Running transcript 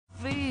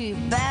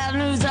bad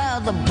news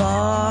at the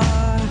bar.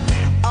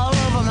 All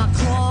over my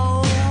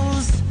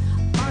clothes.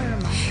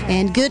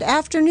 And good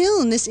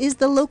afternoon. This is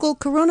the local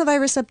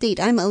coronavirus update.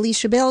 I'm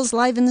Alicia Bales,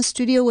 live in the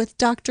studio with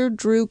Dr.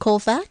 Drew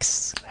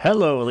Colfax.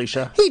 Hello,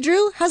 Alicia. Hey,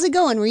 Drew. How's it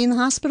going? Were you in the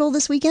hospital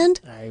this weekend?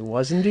 I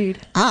was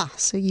indeed.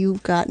 So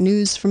you've got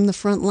news from the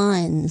front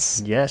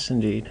lines. Yes,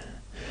 indeed.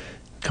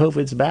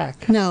 COVID's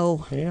back.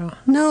 No. Yeah.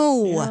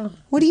 No. Yeah.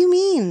 What do you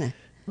mean?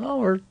 Well,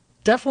 we're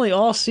definitely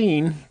all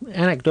seeing,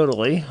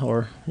 anecdotally,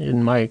 or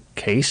in my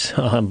case,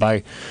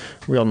 by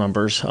real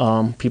numbers,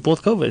 people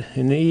with COVID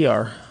in the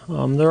ER.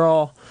 They're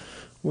all,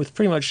 with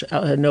pretty much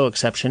no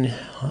exception,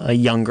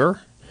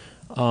 younger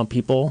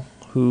people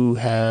who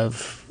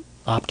have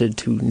opted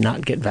to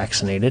not get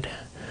vaccinated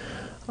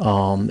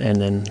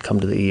and then come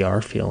to the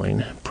ER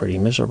feeling pretty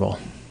miserable.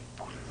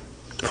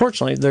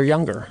 Fortunately, they're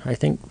younger. I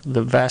think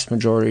the vast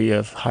majority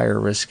of higher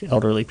risk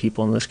elderly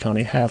people in this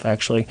county have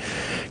actually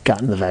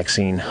gotten the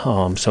vaccine.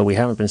 So we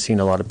haven't been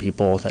seeing a lot of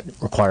people that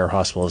require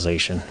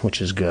hospitalization,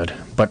 which is good.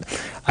 But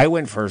I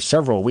went for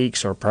several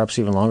weeks or perhaps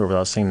even longer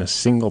without seeing a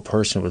single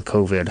person with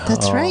COVID.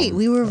 That's right.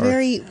 We were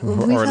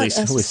or at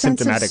least with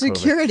symptomatic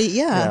security, COVID.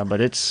 yeah.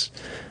 But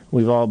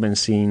we've all been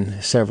seeing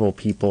several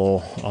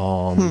people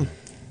on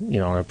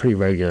a pretty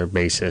regular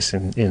basis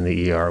in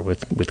the ER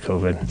with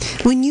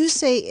COVID. When you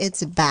say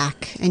it's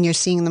back and you're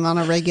seeing them on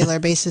a regular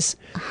basis,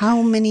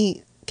 how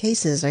many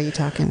cases are you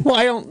talking?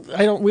 Well,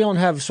 we don't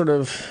have sort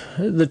of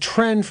the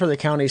trend for the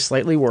county is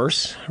slightly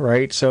worse,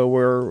 right? So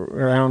we're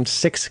around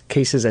 6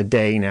 cases a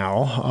day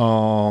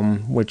now,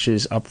 which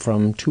is up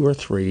from 2 or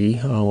 3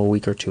 a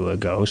week or 2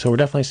 ago. So we're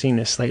definitely seeing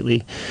a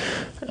slightly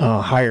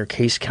higher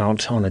case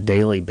count on a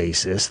daily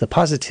basis. The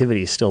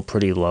positivity is still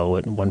pretty low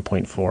at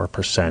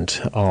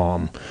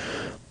 1.4%.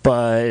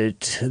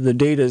 But the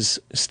data's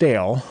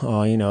stale.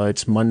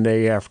 It's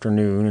Monday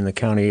afternoon, and the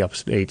county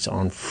updates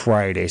on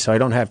Friday. So I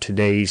don't have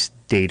today's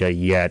data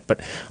yet,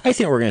 but I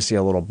think we're going to see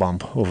a little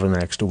bump over the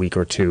next week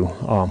or two.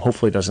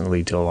 Hopefully it doesn't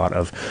lead to a lot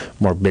of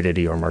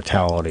morbidity or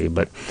mortality,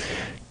 but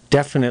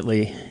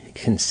definitely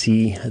can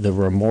see the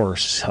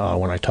remorse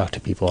when I talk to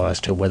people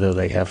as to whether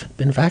they have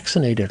been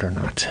vaccinated or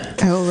not.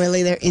 Oh,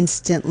 really? They're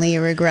instantly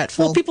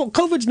regretful. Well,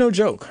 COVID's no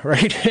joke,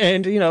 right?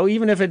 And,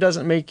 even if it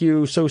doesn't make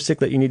you so sick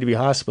that you need to be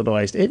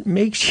hospitalized, it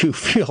makes you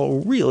feel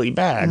really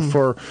bad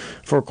for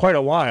quite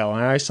a while.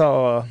 And I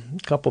saw a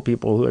couple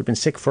people who had been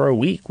sick for a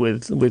week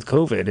with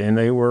COVID, and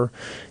they were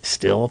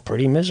still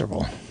pretty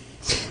miserable.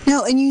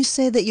 Now, and you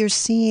say that you're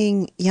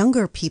seeing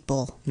younger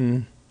people.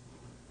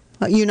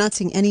 You're not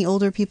seeing any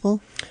older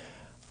people?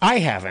 I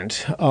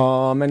haven't,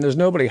 and there's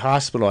nobody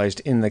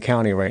hospitalized in the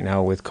county right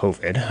now with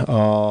COVID,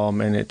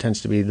 and it tends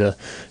to be the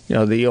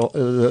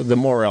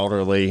more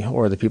elderly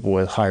or the people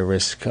with high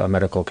risk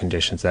medical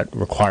conditions that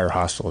require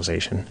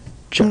hospitalization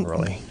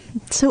generally.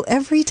 So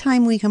every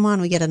time we come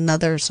on, we get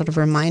another sort of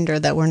reminder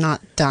that we're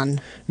not done.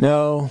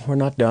 No, we're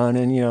not done,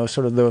 and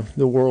sort of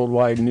the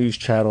worldwide news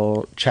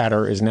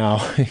chatter is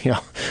now,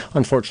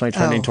 unfortunately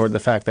trending toward the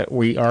fact that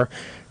we are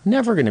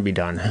never going to be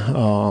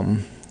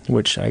done.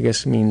 Which I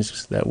guess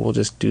means that we'll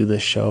just do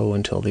this show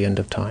until the end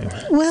of time.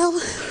 Well,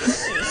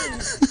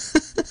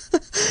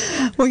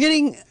 we're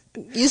getting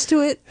used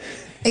to it,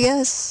 I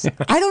guess.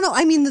 I don't know.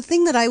 I mean, the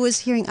thing that I was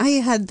hearing, I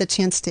had the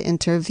chance to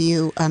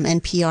interview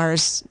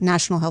NPR's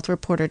national health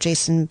reporter,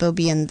 Jason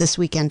Beaubien, this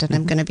weekend, and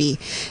I'm going to be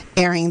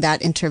airing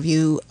that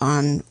interview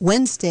on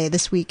Wednesday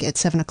this week at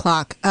 7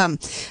 o'clock.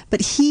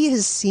 But he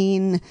has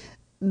seen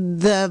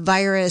the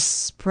virus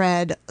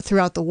spread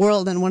throughout the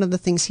world, and one of the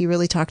things he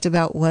really talked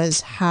about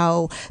was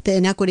how the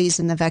inequities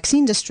in the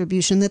vaccine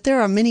distribution, that there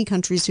are many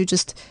countries who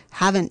just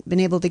haven't been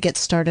able to get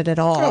started at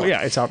all. Oh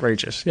yeah, it's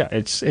outrageous. Yeah,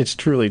 it's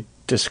truly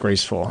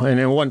disgraceful.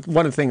 And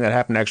one thing that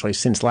happened actually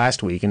since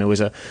last week, and it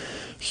was a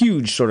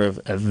huge sort of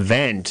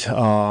event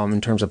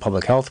in terms of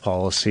public health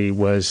policy,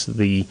 was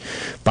the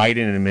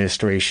Biden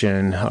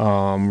administration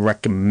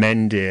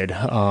recommended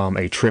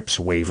a TRIPS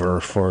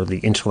waiver for the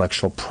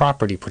intellectual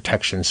property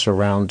protection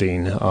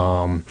surrounding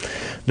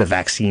the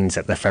vaccines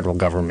that the federal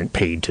government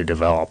paid to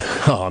develop.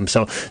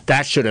 So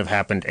that should have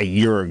happened a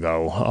year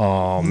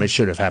ago. It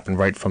should have happened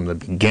right from the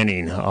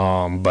beginning.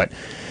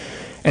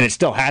 And it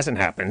still hasn't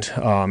happened.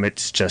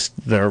 It's just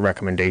their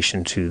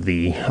recommendation to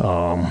the,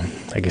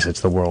 I guess it's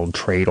the World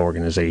Trade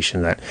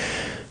Organization that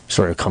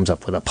sort of comes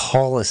up with a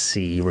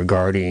policy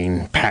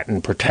regarding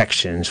patent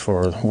protections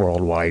for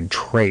worldwide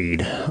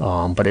trade.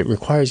 But it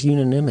requires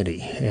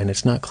unanimity, and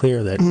it's not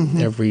clear that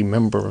every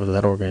member of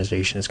that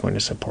organization is going to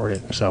support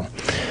it. So,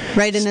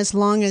 right, and as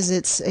long as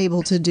it's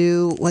able to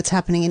do what's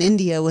happening in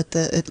India with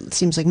it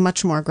seems like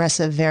much more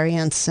aggressive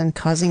variants and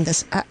causing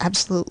this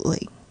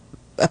absolutely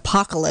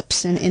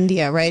apocalypse in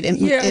India, right? And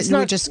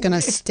we're just going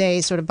to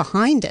stay sort of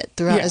behind it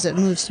throughout as it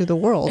moves through the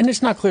world. And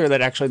it's not clear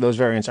that actually those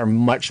variants are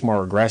much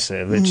more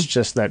aggressive. It's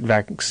just that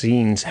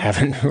vaccines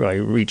haven't really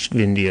reached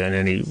India in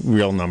any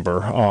real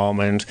number.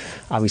 And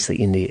obviously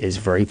India is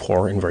very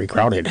poor and very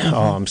crowded.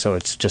 So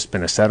it's just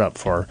been a setup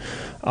for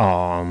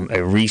a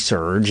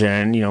resurge.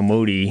 And,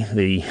 Modi,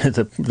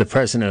 the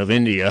president of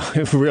India,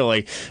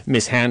 really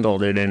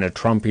mishandled it in a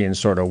Trumpian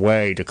sort of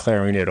way,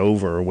 declaring it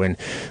over when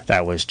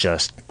that was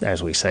just,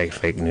 as we say,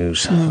 fake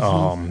news.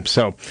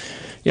 So,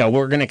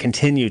 we're going to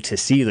continue to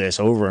see this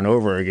over and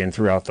over again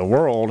throughout the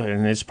world,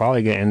 and it's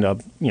probably going to end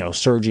up,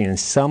 surging in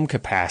some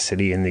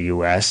capacity in the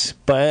U.S.,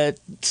 but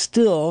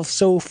still,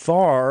 so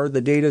far,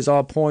 the data is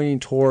all pointing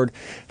toward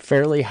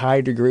fairly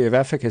high degree of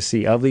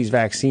efficacy of these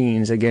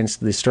vaccines against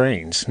the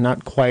strains.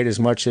 Not quite as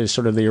much as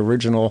sort of the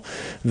original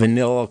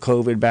vanilla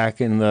COVID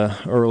back in the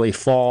early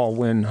fall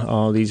when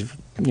these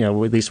at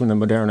least when the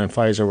Moderna and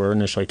Pfizer were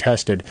initially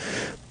tested,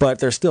 but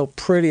they're still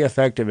pretty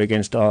effective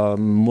against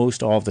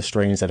most all of the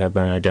strains that have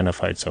been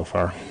identified so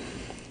far.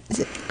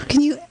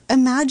 Can you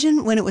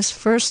imagine when it was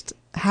first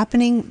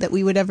happening that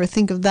we would ever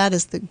think of that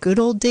as the good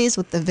old days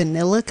with the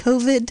vanilla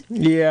COVID?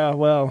 Yeah,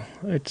 well,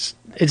 it's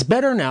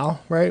better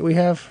now, right? We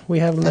have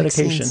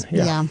medication.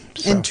 Yeah,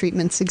 and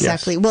treatments,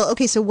 exactly. Yes. Well,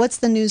 okay, so what's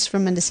the news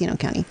from Mendocino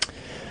County?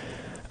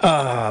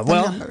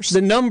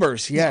 The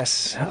numbers,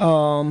 yes.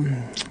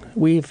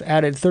 We've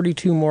added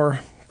 32 more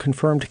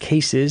confirmed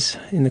cases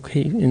in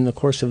the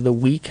course of the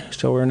week,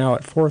 so we're now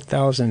at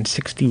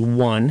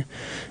 4,061.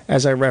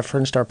 As I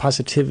referenced,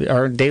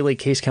 our daily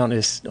case count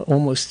is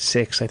almost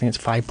 6. I think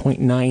it's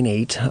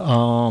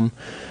 5.98.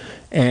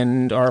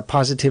 And our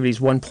positivity is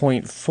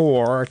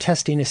 1.4. Our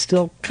testing is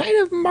still kind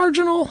of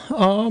marginal.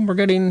 We're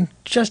getting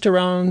just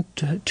around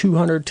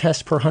 200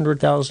 tests per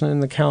 100,000 in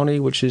the county,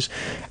 which is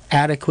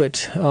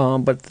adequate,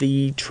 but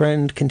the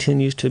trend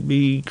continues to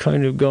be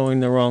kind of going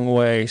the wrong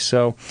way.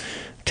 So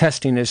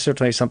testing is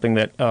certainly something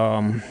that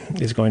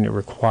is going to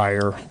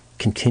require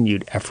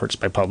continued efforts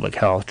by public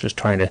health, just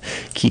trying to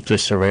keep the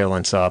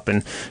surveillance up.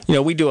 And,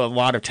 we do a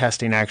lot of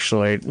testing,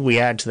 actually. We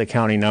add to the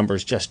county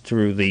numbers just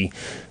through the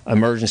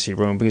emergency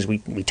room because we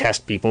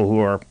test people who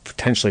are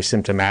potentially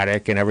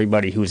symptomatic, and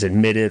everybody who's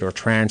admitted or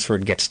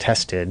transferred gets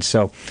tested.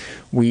 So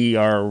we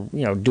are,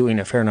 doing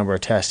a fair number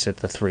of tests at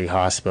the 3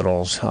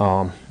 hospitals,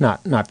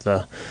 not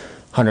the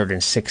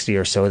 160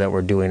 or so that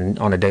we're doing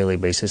on a daily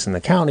basis in the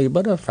county,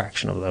 but a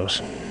fraction of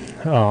those.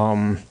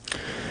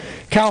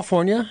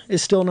 California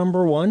is still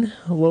number 1,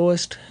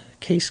 lowest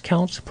case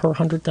counts per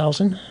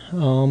 100,000,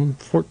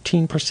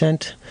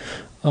 14%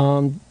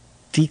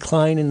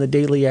 decline in the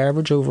daily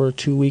average over a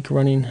 2-week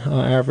running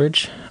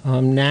average.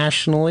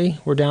 Nationally,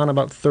 we're down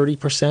about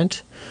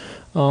 30%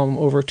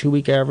 over a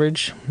 2-week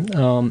average.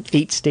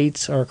 8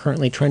 states are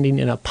currently trending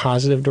in a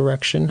positive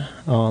direction.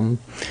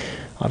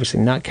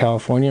 Obviously not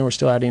California. We're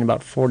still adding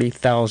about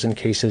 40,000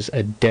 cases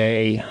a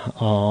day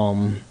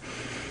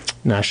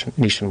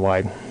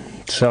nationwide.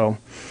 So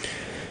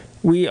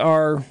we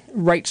are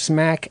right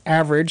smack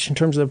average in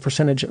terms of the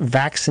percentage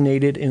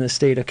vaccinated in the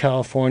state of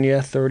California,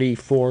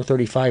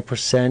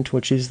 35%,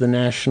 which is the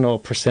national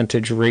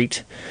percentage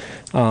rate.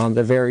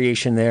 The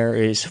variation there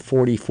is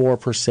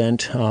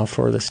 44%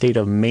 for the state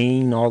of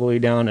Maine, all the way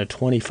down to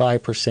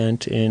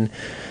 25% in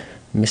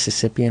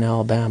Mississippi and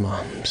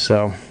Alabama.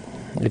 So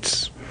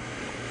it's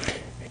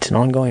an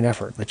ongoing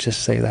effort. Let's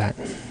just say that.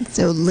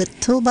 So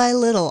little by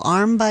little,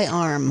 arm by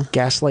arm.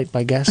 Gaslight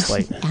by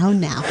gaslight.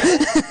 Now.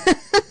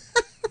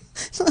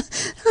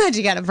 Why'd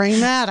you got to bring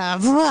that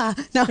up?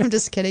 No, I'm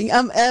just kidding.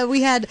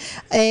 We had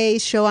a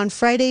show on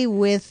Friday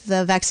with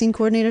the vaccine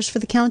coordinators for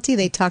the county.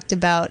 They talked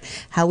about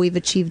how we've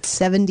achieved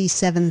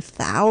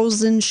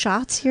 77,000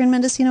 shots here in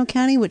Mendocino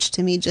County, which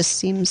to me just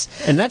seems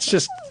and that's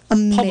just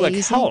amazing. Public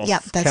health. Yeah,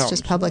 that's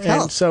just public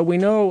health. And so we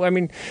know,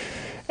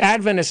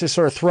 Adventist is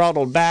sort of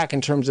throttled back in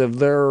terms of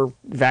their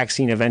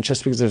vaccine event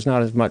just because there's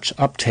not as much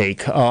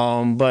uptake.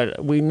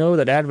 But we know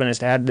that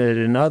Adventist added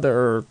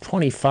another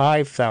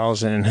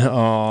 25,000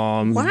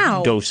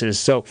 doses.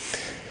 So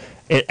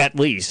at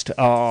least.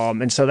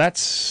 And so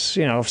that's,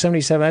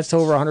 77, that's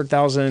over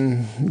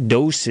 100,000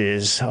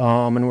 doses.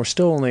 And we're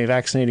still only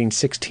vaccinating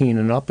 16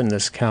 and up in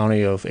this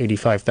county of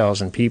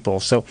 85,000 people.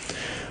 So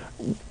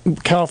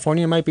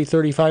California might be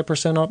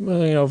 35% up,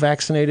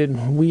 vaccinated.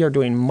 We are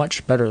doing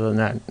much better than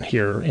that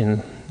here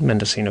in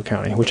Mendocino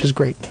County, which is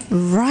great.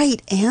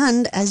 Right.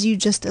 And as you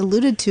just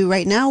alluded to,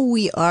 right now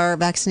we are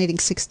vaccinating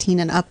 16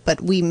 and up,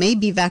 but we may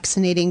be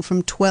vaccinating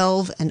from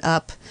 12 and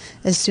up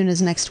as soon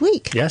as next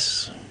week.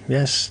 Yes.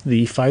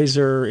 The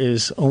Pfizer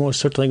is almost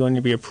certainly going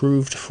to be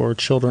approved for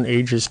children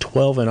ages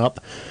 12 and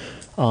up.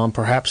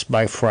 Perhaps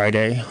by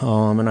Friday,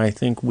 and I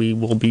think we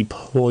will be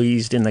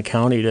poised in the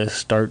county to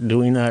start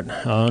doing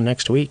that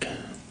next week.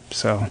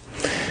 So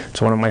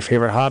it's one of my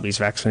favorite hobbies,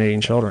 vaccinating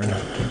children.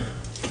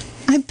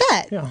 I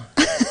bet. Yeah.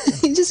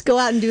 You just go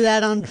out and do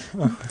that on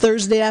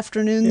Thursday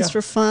afternoons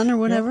for fun or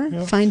whatever.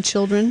 Yeah. Find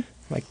children.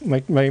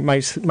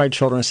 My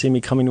children see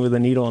me coming with a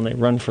needle and they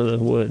run for the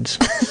woods.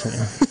 So.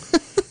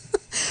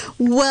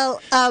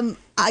 Well,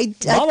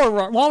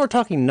 While we're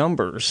talking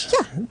numbers,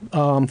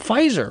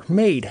 Pfizer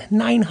made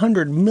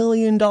 $900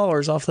 million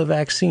off the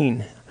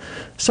vaccine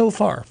so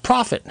far.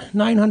 Profit,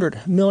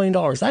 $900 million.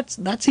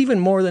 That's even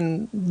more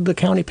than the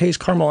county pays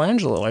Carmel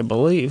Angelo, I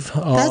believe.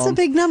 That's a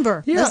big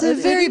number. Yeah, That's a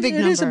very big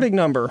number. It is a big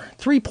number.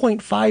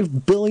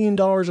 $3.5 billion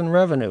in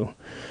revenue.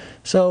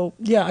 So,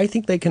 yeah, I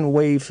think they can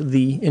waive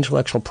the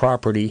intellectual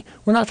property.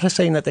 We're not just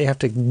saying that they have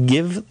to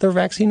give their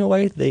vaccine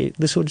away.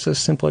 This would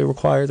just simply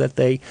require that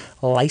they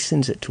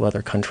license it to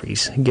other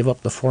countries and give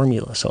up the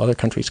formula so other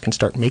countries can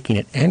start making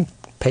it and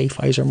pay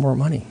Pfizer more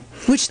money.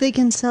 Which they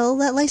can sell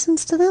that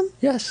license to them?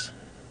 Yes.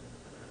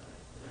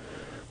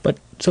 But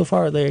so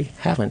far they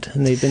haven't,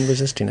 and they've been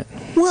resisting it.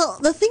 Well,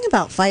 the thing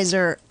about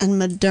Pfizer and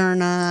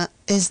Moderna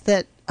is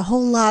that a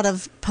whole lot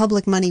of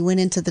public money went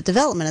into the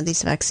development of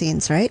these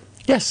vaccines, right?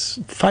 Yes,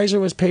 Pfizer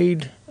was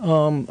paid,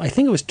 I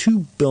think it was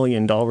 $2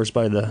 billion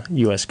by the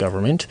U.S.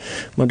 government.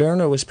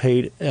 Moderna was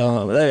paid,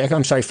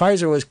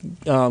 Pfizer was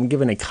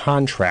given a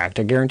contract,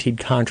 a guaranteed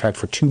contract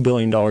for $2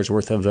 billion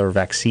worth of their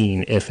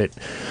vaccine if it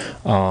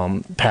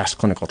passed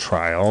clinical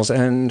trials.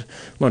 And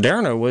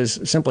Moderna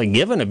was simply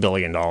given $1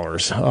 billion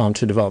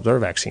to develop their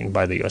vaccine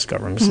by the U.S.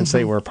 government since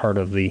they were part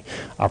of the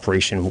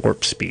Operation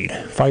Warp Speed.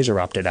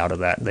 Pfizer opted out of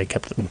that. They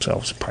kept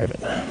themselves private.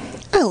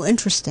 Oh,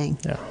 interesting.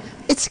 Yeah.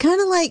 It's kind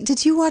of like,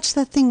 did you watch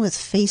that thing with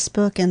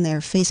Facebook and their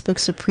Facebook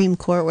Supreme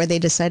Court where they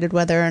decided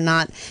whether or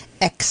not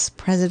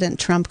ex-President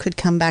Trump could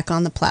come back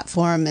on the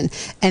platform, and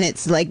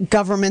it's like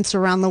governments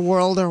around the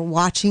world are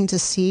watching to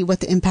see what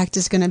the impact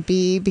is going to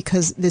be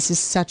because this is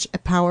such a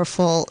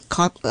powerful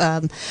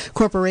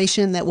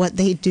corporation that what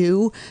they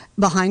do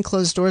behind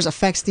closed doors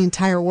affects the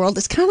entire world.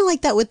 It's kind of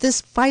like that with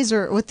this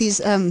Pfizer, with these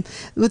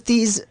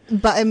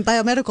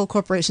biomedical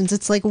corporations.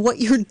 It's like what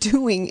you're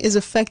doing is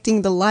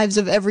affecting the lives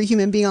of every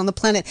human being on the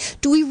planet.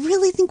 Do we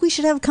really think we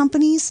should have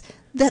companies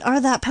that are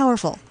that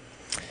powerful?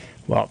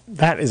 Well,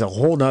 that is a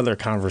whole nother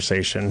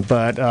conversation,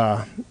 but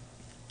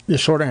the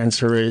short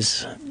answer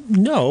is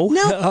no.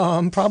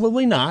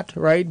 Probably not,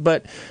 right?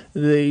 But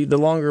the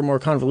longer, more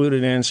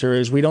convoluted answer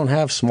is we don't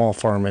have small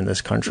pharma in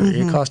this country.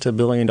 It costs $1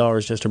 billion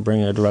just to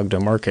bring a drug to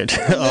market.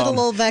 Little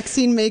old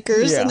vaccine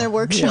makers in their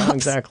workshops. Yeah,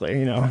 exactly.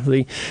 You know,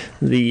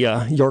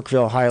 the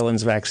Yorkville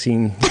Highlands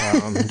Vaccine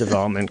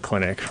Development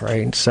Clinic,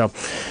 right? So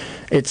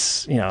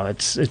it's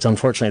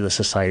unfortunately the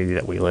society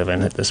that we live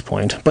in at this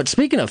point. But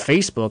speaking of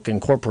Facebook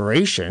and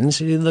corporations,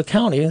 the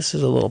county, this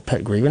is a little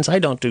pet grievance. I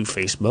don't do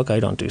Facebook. I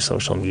don't do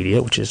social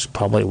media, which is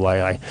probably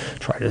why I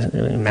try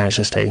to manage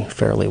to stay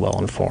fairly well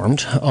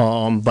informed.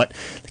 But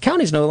the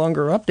county's no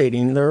longer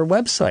updating their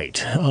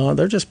website.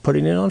 They're just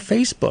putting it on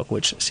Facebook,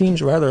 which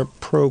seems rather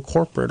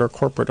pro-corporate or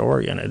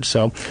corporate-oriented.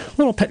 So,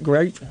 little pet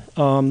gripe.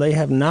 They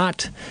have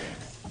not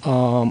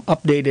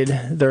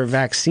updated their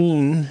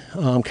vaccine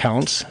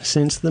counts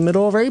since the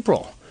middle of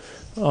April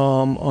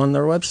on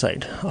their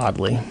website,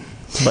 oddly.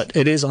 But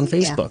it is on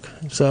Facebook.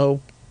 So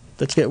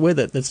let's get with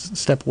it. Let's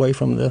step away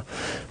from the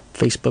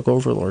Facebook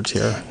overlords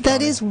here.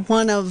 That is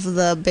one of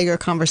the bigger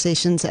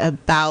conversations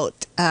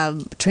about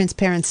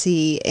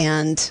transparency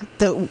and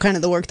the kind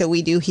of the work that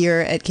we do here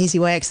at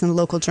KZYX and the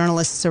local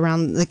journalists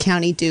around the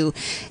county do.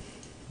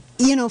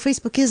 You know,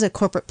 Facebook is a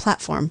corporate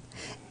platform,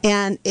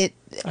 and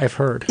I've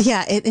heard.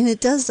 Yeah, it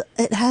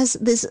has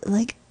this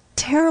like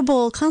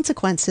terrible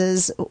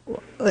consequences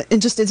in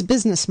just its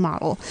business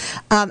model,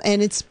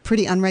 and it's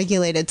pretty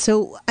unregulated.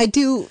 So I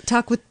do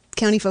talk with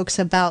county folks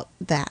about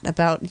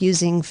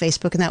using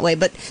Facebook in that way.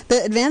 But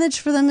the advantage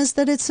for them is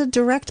that it's a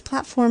direct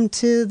platform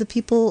to the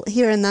people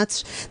here, and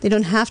they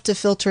don't have to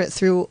filter it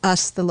through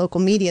us, the local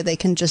media. They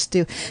can just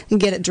get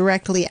it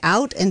directly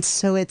out, and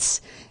so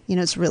it's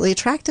really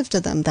attractive to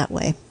them that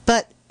way.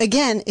 But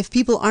again, if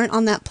people aren't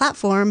on that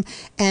platform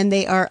and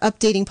they are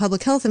updating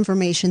public health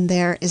information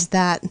there, is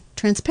that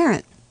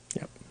transparent?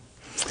 Yep.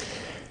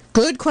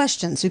 Good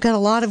questions. We've got a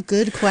lot of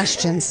good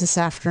questions this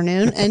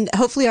afternoon, and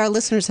hopefully our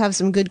listeners have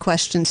some good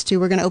questions too.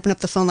 We're going to open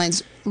up the phone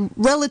lines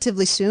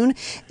relatively soon.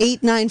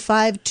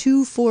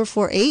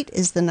 895-2448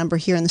 is the number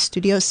here in the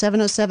studio,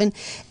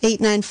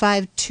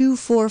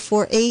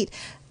 707-895-2448.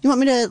 You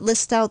want me to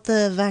list out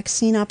the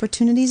vaccine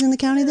opportunities in the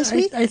county this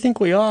week? I think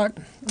we ought.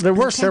 There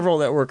were several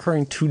that were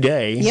occurring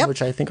today,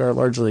 which I think are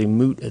largely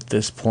moot at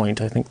this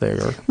point. I think they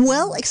are.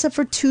 Well, except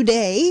for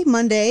today,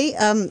 Monday,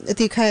 at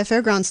the Ukiah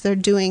Fairgrounds, they're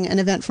doing an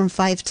event from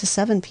 5 to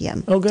 7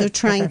 p.m. Oh, good. They're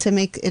trying to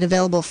make it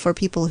available for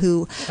people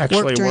who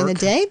work during the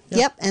day.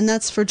 Yep, and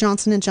that's for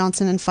Johnson &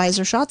 Johnson and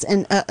Pfizer shots.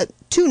 And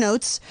 2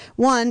 notes.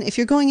 1, if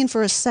you're going in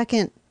for a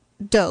second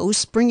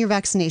dose, bring your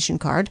vaccination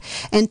card.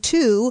 And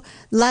 2,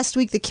 last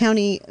week the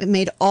county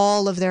made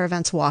all of their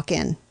events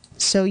walk-in.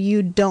 So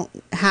you don't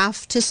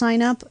have to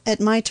sign up at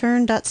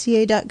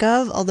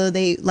myturn.ca.gov, although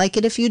they like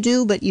it if you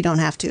do, but you don't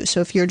have to.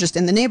 So if you're just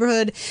in the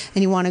neighborhood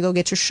and you want to go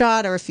get your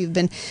shot, or if you've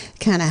been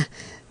kind of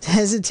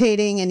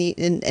hesitating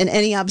and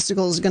any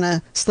obstacle is going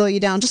to slow you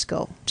down, just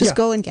go. Just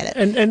go and get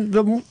it. And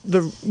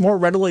the more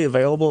readily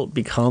available it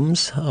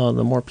becomes,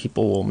 the more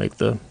people will make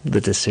the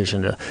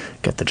decision to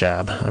get the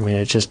jab. I mean,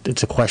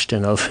 it's a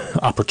question of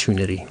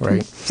opportunity,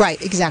 right?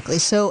 Right, exactly.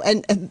 So,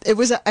 and it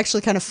was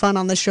actually kind of fun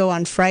on the show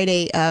on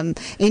Friday.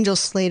 Angel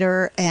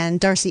Slater and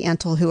Darcy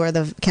Antle, who are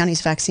the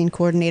county's vaccine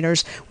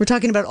coordinators, were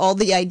talking about all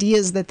the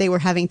ideas that they were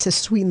having to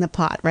sweeten the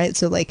pot, right?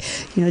 So, like,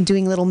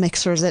 doing little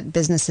mixers at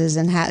businesses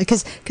and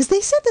because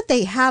they said that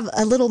they have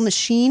a little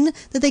machine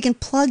that they can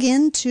plug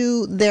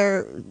into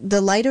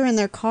the lighter in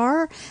their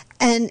car,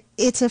 and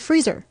it's a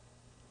freezer.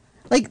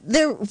 Like,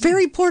 they're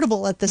very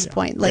portable at this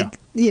point. Like,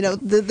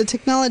 the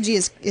technology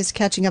is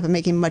catching up and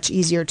making it much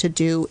easier to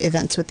do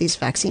events with these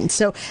vaccines.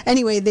 So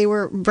anyway, they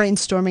were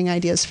brainstorming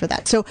ideas for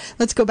that. So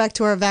let's go back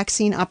to our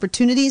vaccine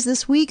opportunities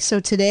this week. So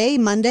today,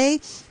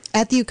 Monday,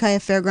 at the Ukiah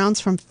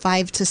Fairgrounds from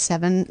 5 to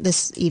 7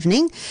 this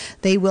evening,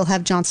 they will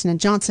have Johnson &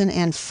 Johnson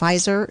and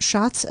Pfizer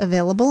shots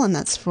available, and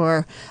that's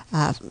for,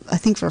 I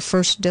think, for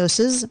first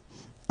doses.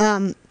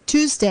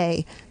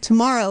 Tuesday,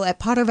 tomorrow at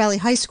Potter Valley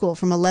High School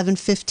from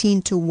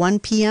 11:15 to 1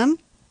 p.m.,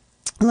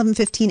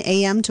 11:15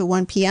 a.m. to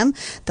 1 p.m.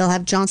 They'll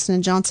have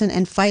Johnson & Johnson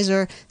and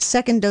Pfizer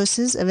second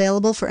doses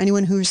available for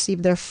anyone who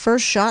received their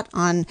first shot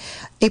on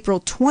April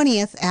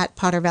 20th at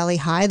Potter Valley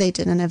High. They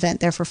did an event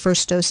there for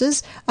first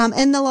doses.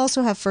 And they'll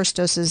also have first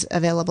doses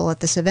available at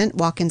this event.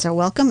 Walk-ins are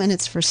welcome, and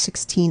it's for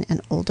 16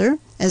 and older,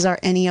 as are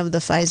any of the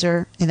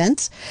Pfizer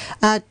events.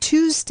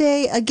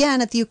 Tuesday,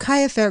 again, at the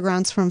Ukiah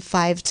Fairgrounds from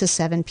 5 to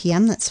 7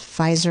 p.m. That's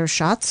Pfizer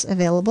shots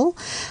available.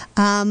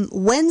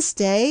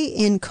 Wednesday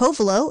in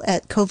Covelo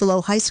at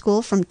Covelo High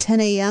School from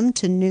 10 a.m.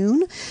 to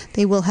noon.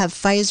 They will have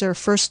Pfizer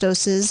first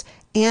doses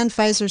and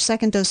Pfizer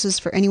second doses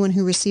for anyone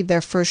who received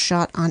their first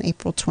shot on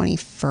April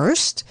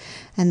 21st.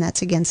 And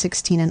that's, again,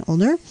 16 and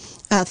older.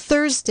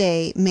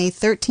 Thursday, May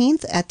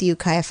 13th at the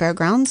Ukiah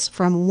Fairgrounds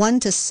from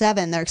 1 to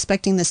 7. They're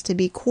expecting this to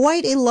be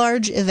quite a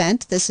large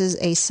event. This is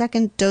a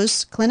second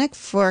dose clinic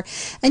for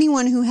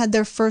anyone who had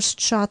their first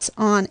shots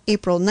on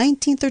April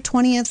 19th or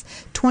 20th,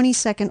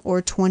 22nd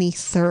or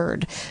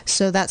 23rd.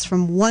 So that's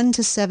from 1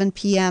 to 7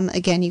 p.m.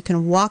 Again, you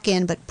can walk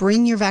in, but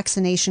bring your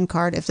vaccination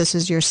card if this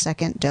is your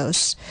second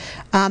dose.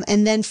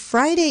 And then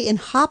Friday in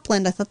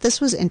Hopland, I thought this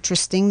was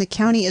interesting. The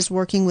county is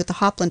working with the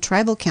Hopland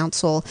Tribal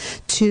Council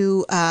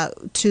to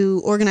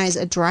organize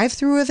a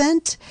drive-through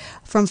event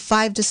from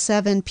 5 to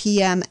 7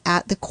 p.m.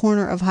 at the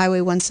corner of Highway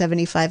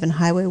 175 and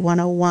Highway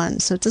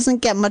 101. So it doesn't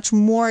get much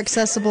more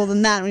accessible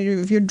than that.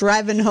 If you're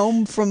driving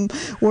home from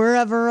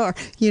wherever or,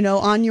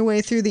 on your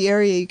way through the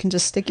area, you can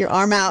just stick your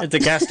arm out. At the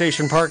gas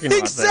station parking lot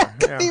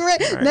exactly, there. Yeah.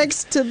 Right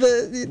next to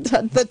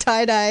the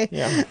tie-dye.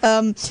 Yeah.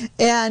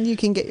 And you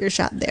can get your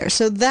shot there.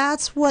 So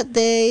that's what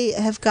they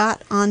have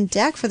got on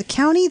deck for the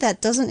county.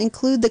 That doesn't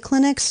include the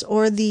clinics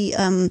or the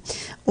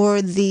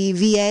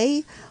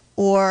VA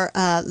or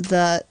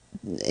the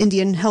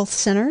Indian health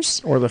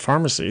centers. Or the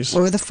pharmacies.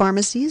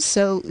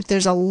 So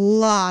there's a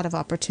lot of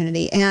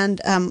opportunity.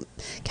 And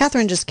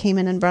Catherine just came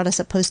in and brought us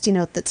a Posty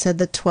note that said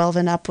the 12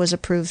 and up was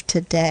approved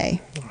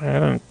today.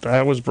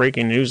 That was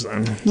breaking news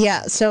then.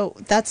 Yeah, so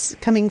that's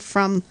coming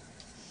from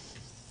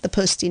the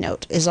Posty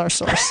note is our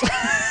source.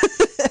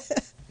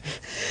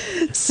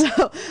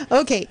 So,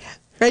 okay,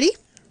 ready?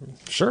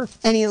 Sure.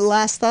 Any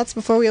last thoughts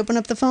before we open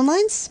up the phone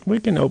lines? We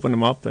can open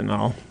them up and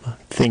I'll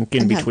think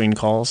in between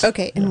calls.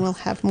 Okay, and we'll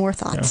have more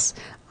thoughts.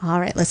 Yeah. All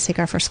right, let's take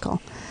our first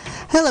call.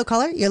 Hello,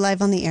 caller. You're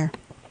live on the air.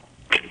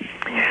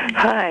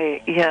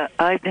 Hi. Yeah,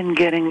 I've been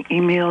getting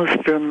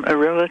emails from a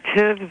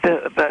relative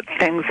about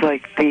things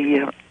like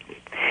the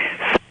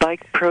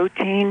spike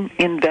protein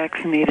in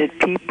vaccinated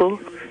people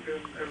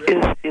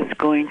is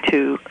going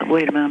to...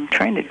 Wait a minute, I'm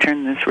trying to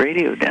turn this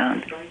radio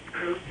down.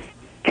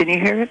 Can you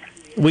hear it?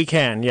 We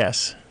can,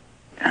 yes.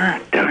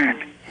 Ah,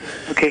 darn.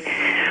 Okay.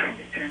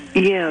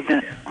 Yeah,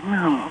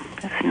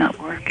 that's not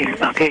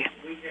working. Okay.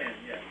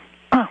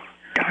 Oh,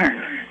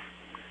 darn.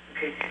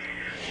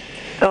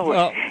 Oh,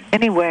 well,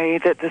 anyway,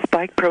 that the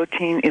spike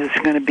protein is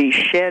going to be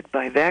shed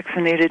by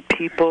vaccinated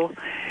people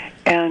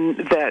and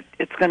that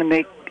it's going to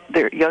make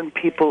their young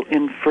people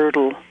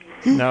infertile.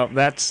 No,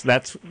 that's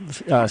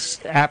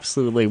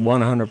absolutely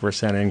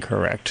 100%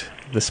 incorrect.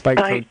 The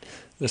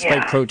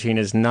spike protein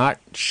is not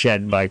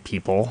shed by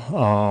people.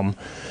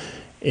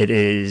 It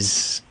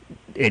is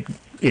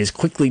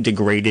quickly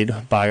degraded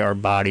by our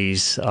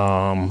body's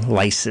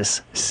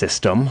lysis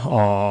system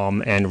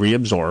and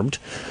reabsorbed,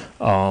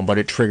 but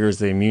it triggers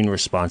the immune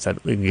response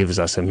that gives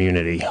us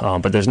immunity.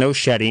 But there's no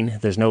shedding,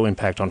 there's no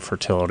impact on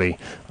fertility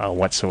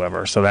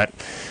whatsoever. So that,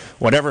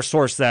 whatever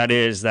source that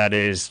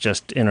is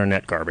just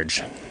internet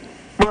garbage.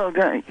 Well,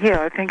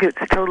 yeah, I think it's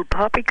total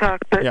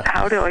poppycock, but Yeah.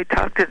 how do I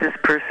talk to this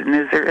person?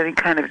 Is there any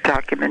kind of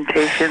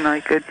documentation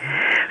I could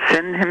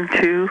send him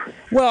to?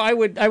 Well, I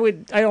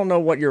don't know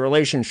what your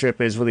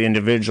relationship is with the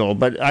individual,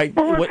 but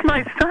Well, it's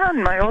my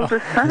son, my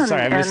oldest son,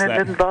 sorry, I and missed it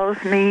that.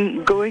 involves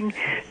me going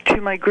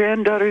to my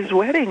granddaughter's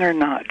wedding or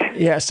not.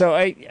 Yeah, so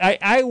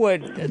I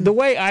would, the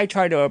way I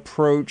try to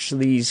approach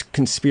these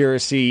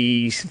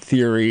conspiracy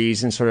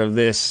theories and sort of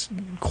this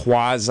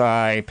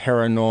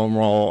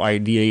quasi-paranormal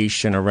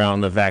ideation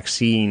around the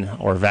vaccine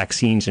or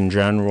vaccines in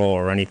general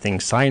or anything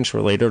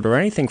science-related or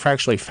anything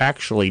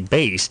factually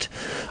based,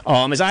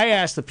 is I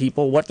ask the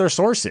people what their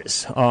source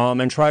is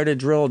and try to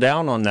drill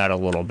down on that a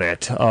little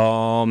bit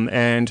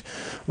and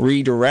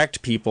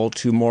redirect people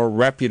to more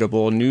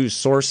reputable news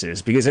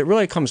sources, because it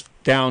really comes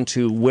down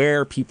to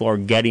where people are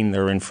getting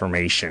their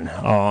information.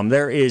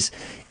 There is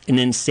an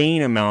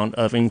insane amount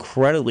of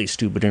incredibly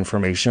stupid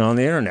information on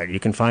the internet. You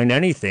can find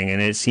anything,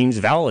 and it seems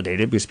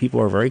validated because people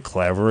are very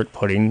clever at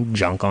putting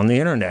junk on the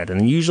internet.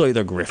 And usually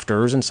they're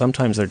grifters, and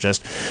sometimes they're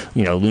just,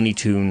 Looney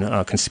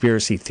Tune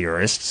conspiracy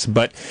theorists.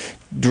 But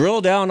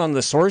drill down on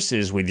the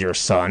sources with your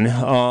son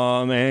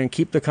and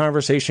keep the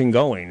conversation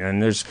going.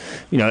 And there's,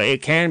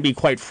 it can be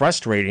quite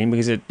frustrating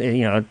because it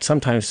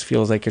sometimes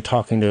feels like you're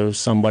talking to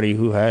somebody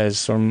who has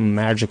some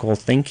magical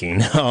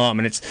thinking,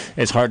 and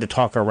it's hard to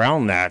talk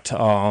around that.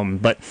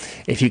 But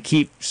if you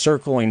keep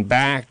circling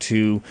back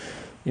to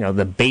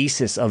the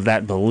basis of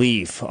that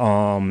belief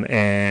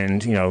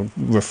and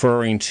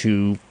referring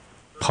to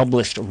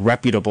published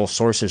reputable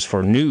sources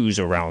for news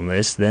around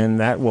this, then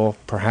that will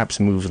perhaps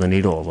move the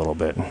needle a little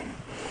bit.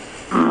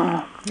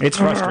 It's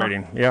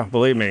frustrating. Yeah,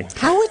 believe me.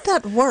 How would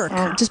that work?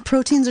 Just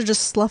proteins are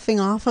just sloughing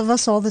off of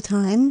us all the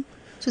time?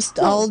 Just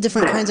all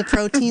different kinds of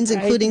proteins,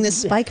 including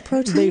this spike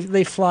protein?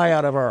 They fly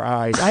out of our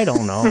eyes. I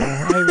don't know.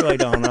 I really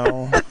don't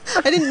know.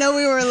 I didn't know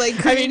we were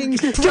creating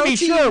protein. To be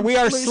sure, we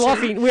are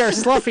pollution.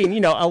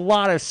 sloughing, a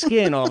lot of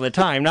skin all the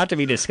time. Not to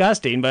be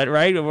disgusting, but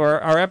right,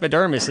 our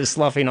epidermis is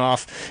sloughing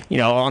off,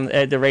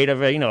 at the rate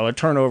of a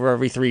turnover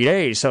every 3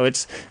 days. So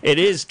it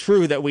is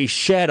true that we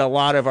shed a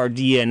lot of our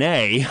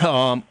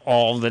DNA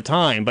all the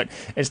time, but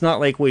it's not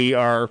like we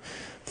are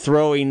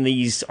throwing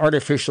these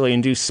artificially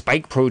induced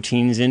spike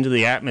proteins into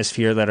the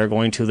atmosphere that are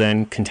going to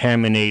then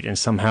contaminate and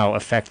somehow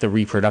affect the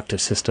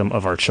reproductive system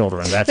of our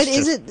children.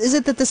 Is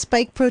it that the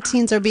spike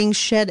proteins are being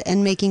shed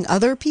and making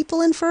other people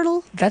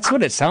infertile? That's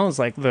what it sounds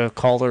like the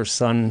caller's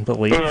son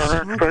believes.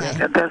 Yeah,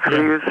 that's what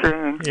he was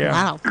saying. Yeah.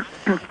 Wow.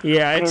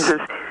 Yeah, He says,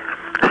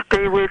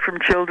 stay away from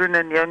children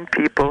and young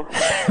people.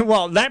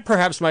 well, that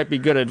perhaps might be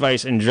good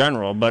advice in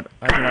general, but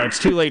it's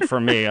too late for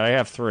me. I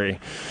have 3.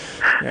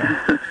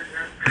 Yeah.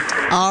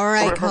 All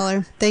right,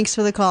 caller. Thanks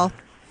for the call.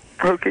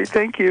 Okay,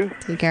 thank you.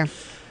 Take care.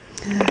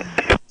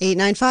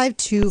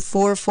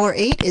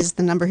 895-2448 is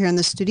the number here in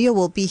the studio.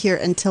 We'll be here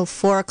until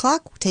 4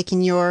 o'clock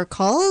taking your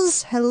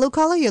calls. Hello,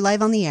 caller. You're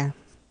live on the air.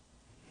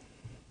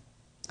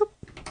 Oh.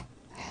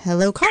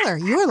 Hello, caller.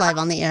 You are live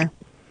on the air.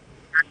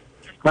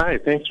 Hi,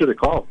 thanks for the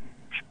call.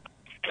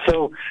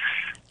 So,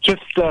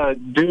 just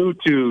due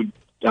to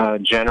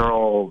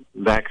general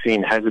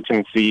vaccine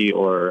hesitancy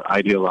or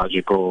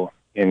ideological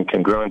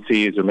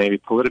incongruencies or maybe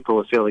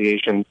political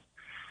affiliations,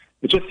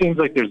 it just seems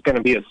like there's going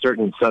to be a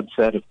certain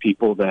subset of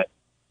people that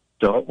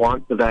don't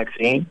want the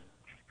vaccine.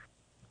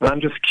 And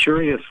I'm just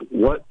curious,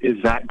 what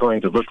is that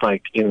going to look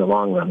like in the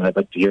long run? I'd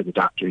like to hear the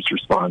doctor's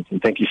response.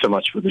 And thank you so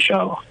much for the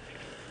show.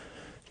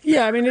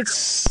 Yeah, I mean,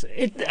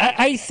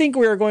 I think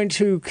we're going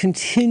to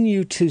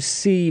continue to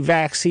see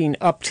vaccine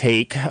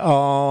uptake,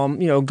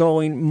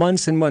 going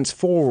months and months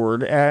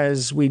forward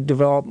as we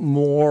develop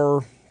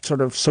more sort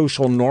of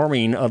social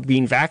norming of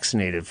being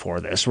vaccinated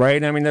for this,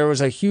 right? I mean, there was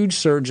a huge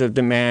surge of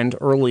demand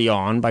early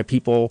on by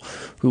people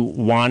who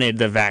wanted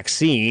the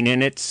vaccine,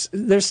 and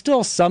there's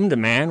still some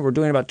demand. We're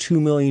doing about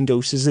 2 million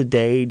doses a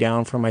day,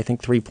 down from, I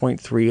think,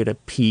 3.3 at a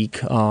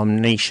peak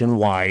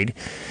nationwide.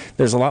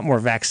 There's a lot more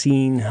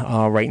vaccine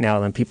right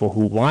now than people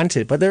who want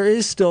it, but there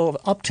is still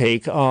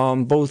uptake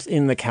both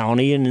in the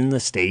county and in the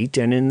state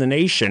and in the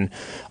nation.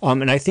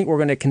 And I think we're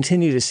going to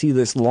continue to see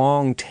this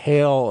long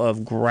tail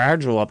of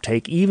gradual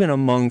uptake, even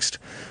amongst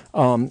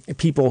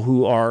people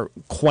who are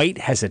quite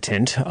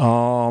hesitant,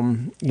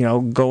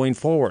 going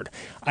forward.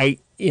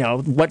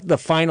 What the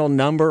final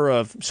number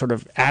of sort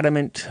of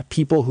adamant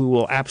people who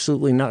will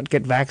absolutely not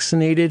get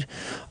vaccinated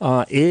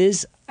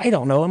is, I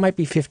don't know. It might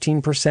be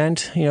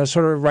 15%,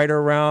 sort of right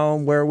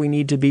around where we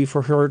need to be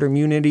for herd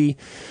immunity.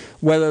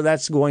 Whether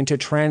that's going to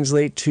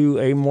translate to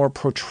a more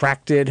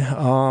protracted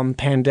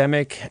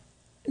pandemic,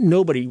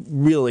 nobody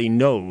really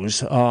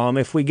knows.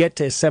 If we get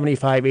to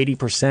 75,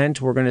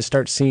 80%, we're going to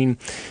start seeing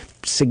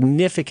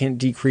significant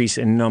decrease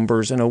in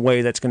numbers in a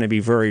way that's going to be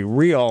very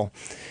real.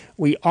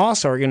 we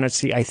also are going to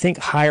see, I think,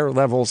 higher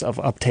levels of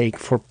uptake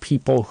for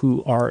people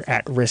who are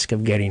at risk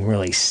of getting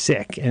really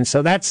sick. And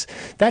so that's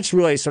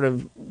really sort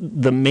of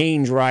the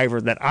main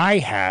driver that I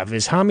have,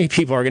 is how many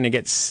people are going to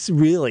get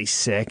really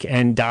sick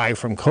and die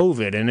from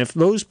COVID. And if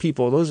those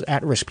people, those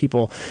at-risk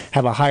people,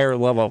 have a higher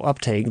level of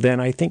uptake, then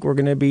I think we're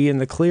going to be in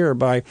the clear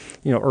by,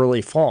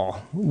 early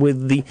fall.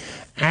 With the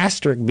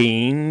asterisk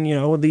being,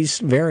 these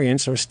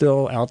variants are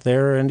still out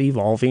there and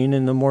evolving,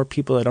 and the more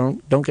people that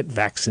don't get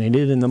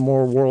vaccinated and the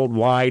more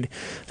worldwide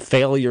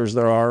failures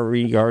there are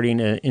regarding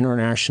an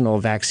international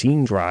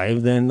vaccine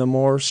drive, then the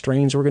more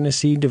strains we're going to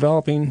see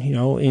developing,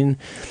 in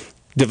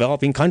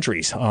developing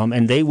countries,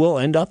 and they will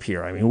end up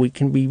here. I mean, we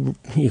can be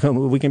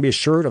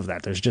assured of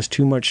that. There's just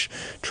too much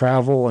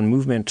travel and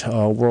movement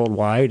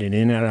worldwide and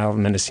in and out of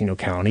Mendocino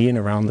County and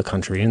around the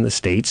country and the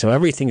state. So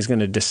everything's going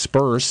to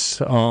disperse,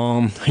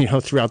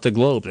 throughout the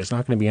globe. There's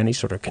not going to be any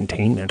sort of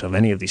containment of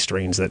any of these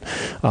strains that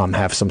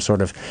have some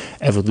sort of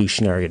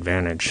evolutionary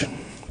advantage.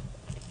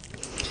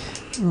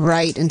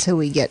 Right, until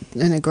we get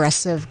an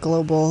aggressive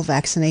global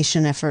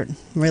vaccination effort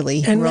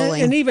really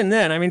rolling. And even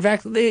then, I mean,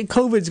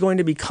 COVID's going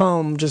to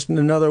become just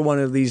another one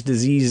of these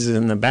diseases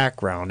in the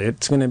background.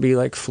 It's going to be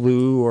like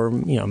flu or,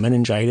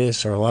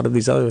 meningitis or a lot of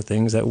these other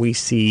things that we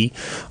see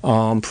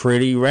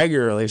pretty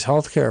regularly as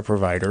healthcare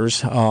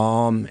providers.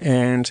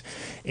 And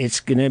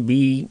it's going to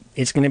be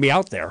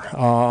out there.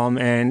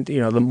 And,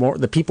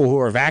 the people who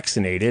are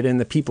vaccinated and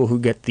the people who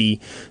get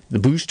the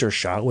booster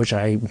shot, which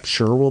I'm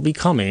sure will be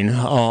coming,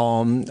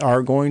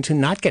 are going to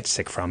not get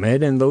sick from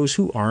it, and those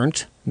who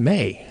aren't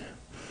may.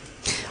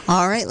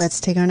 All right, let's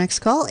take our next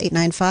call,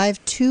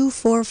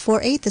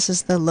 895-2448. This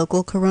is the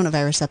local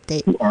coronavirus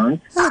update.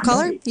 Hello,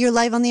 caller. You're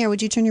live on the air.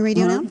 Would you turn your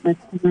radio down? Let's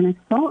take our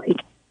next call.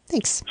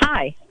 Thanks.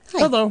 Hi.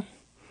 Hello.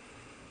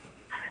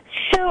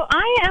 So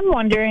I am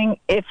wondering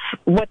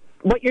what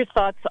your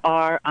thoughts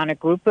are on a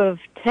group of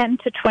 10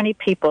 to 20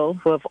 people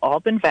who have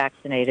all been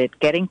vaccinated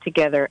getting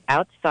together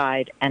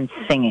outside and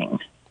singing.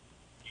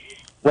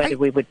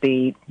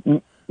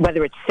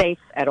 Whether it's safe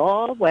at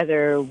all,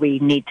 whether we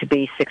need to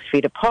be 6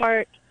 feet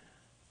apart.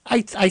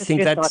 I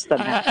think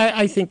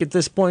at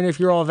this point, if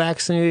you're all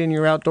vaccinated and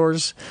you're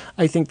outdoors,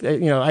 I think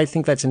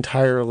that's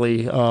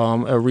entirely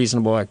a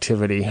reasonable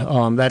activity.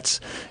 Is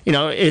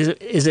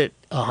it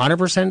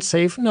 100%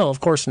 safe? No,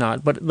 of course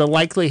not. But the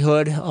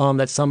likelihood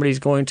that somebody's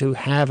going to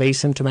have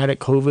asymptomatic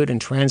COVID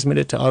and transmit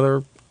it to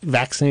other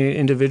vaccinated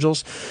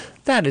individuals,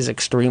 that is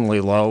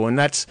extremely low. And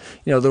that's,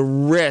 the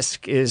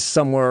risk is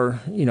somewhere,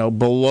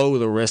 below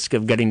the risk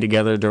of getting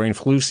together during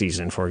flu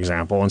season, for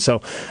example. And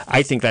so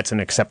I think that's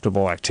an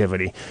acceptable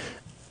activity.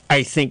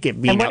 I think it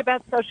being... And what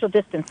about social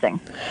distancing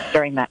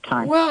during that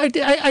time? Well,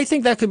 I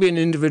think that could be an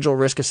individual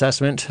risk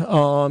assessment.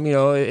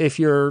 If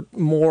you're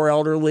more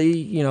elderly,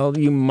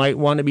 you might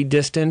want to be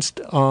distanced.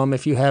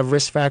 If you have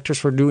risk factors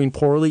for doing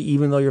poorly,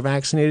 even though you're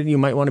vaccinated, you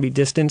might want to be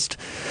distanced.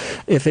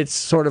 If it's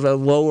sort of a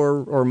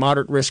lower or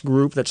moderate risk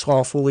group that's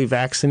all fully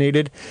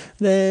vaccinated,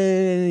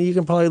 then you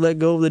can probably let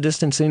go of the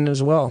distancing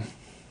as well.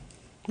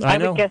 I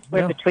would guess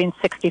we're between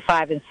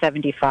 65 and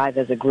 75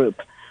 as a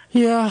group.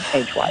 Yeah,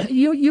 age-wise.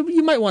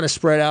 You might want to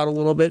spread out a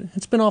little bit.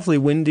 It's been awfully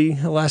windy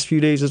the last few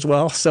days as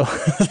well, so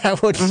that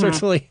would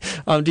certainly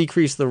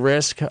decrease the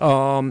risk.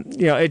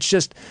 It's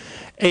just,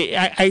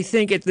 I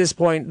think at this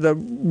point the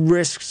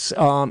risks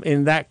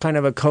in that kind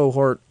of a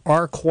cohort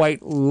are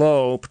quite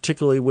low,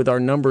 particularly with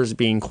our numbers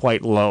being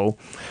quite low.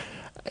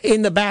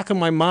 In the back of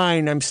my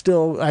mind, I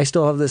still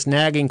have this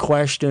nagging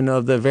question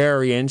of the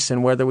variants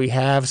and whether we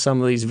have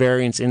some of these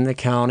variants in the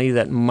county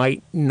that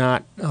might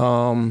not.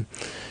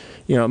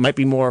 It might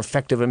be more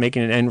effective at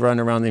making an end run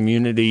around the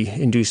immunity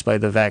induced by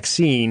the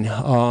vaccine.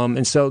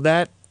 And so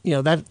that's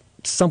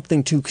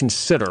something to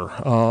consider.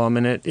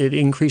 And it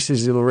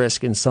increases the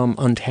risk in some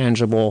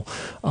untangible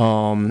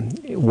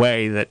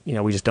way that,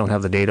 we just don't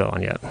have the data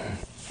on yet.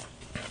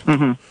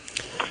 Mm-hmm.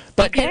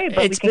 But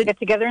we can get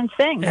together and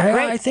sing.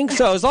 I think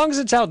so. As long as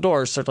it's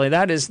outdoors, certainly.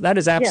 That is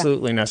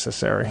absolutely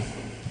necessary.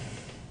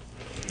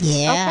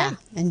 Yeah.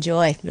 Okay.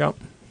 Enjoy. Yep.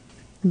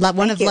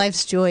 One of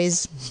life's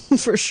joys,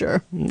 for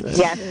sure.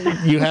 Yes.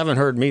 You haven't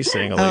heard me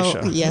sing,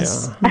 Alicia. Oh,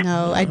 yes. Yeah.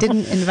 No, I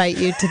didn't invite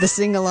you to the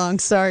sing-along.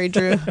 Sorry,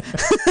 Drew.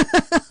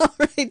 All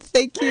right,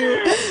 thank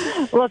you.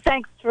 Well,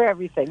 thanks for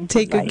everything.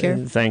 Take good care.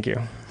 Thank you.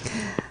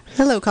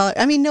 Hello, caller.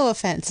 I mean, no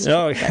offense.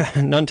 Oh, yeah.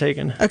 None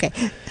taken. Okay.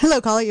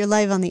 Hello, caller. You're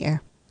live on the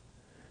air.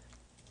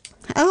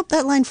 Oh,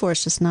 that line 4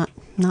 is just not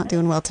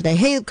doing well today.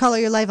 Hey, caller.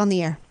 You're live on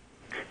the air.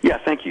 Yeah,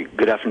 thank you.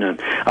 Good afternoon.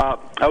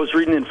 I was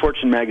reading in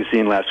Fortune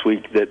magazine last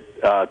week that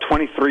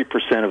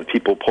 23% of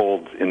people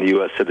polled in the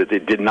U.S. said that they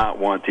did not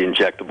want the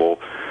injectable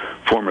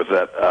form of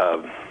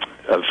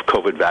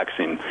COVID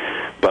vaccine.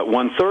 But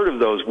 1/3 of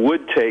those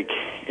would take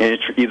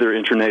either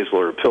intranasal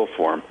or pill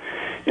form.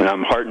 And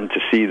I'm heartened to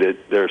see that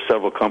there are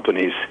several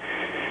companies,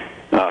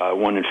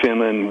 one in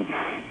Finland,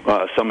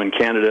 some in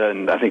Canada,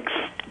 and I think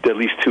at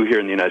least 2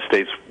 here in the United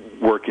States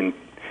working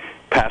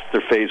past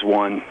their phase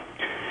 1.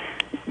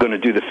 Going to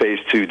do the phase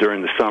 2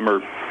 during the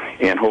summer,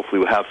 and hopefully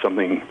we'll have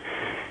something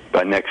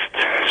by next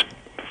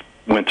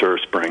winter or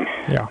spring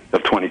Yeah.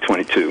 of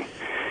 2022.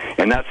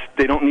 And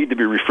they don't need to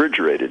be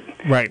refrigerated.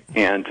 Right.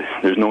 And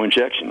there's no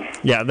injection.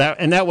 Yeah,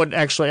 that would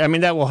actually, I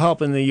mean, that will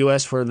help in the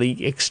U.S. for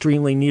the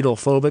extremely needle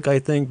phobic, I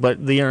think,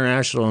 but the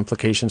international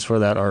implications for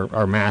that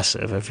are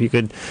massive. If you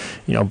could,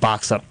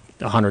 box up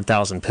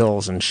 100,000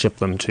 pills and ship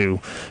them to,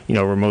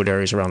 remote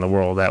areas around the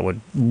world, that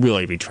would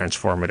really be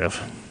transformative.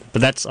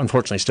 But that's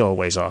unfortunately still a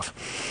ways off.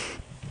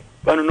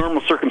 Under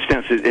normal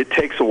circumstances, it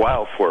takes a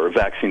while for a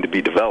vaccine to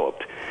be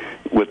developed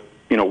with,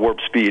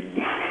 warp speed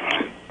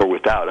or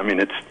without. I mean,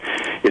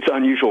 it's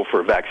unusual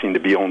for a vaccine to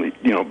be only,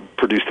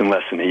 produced in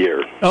less than a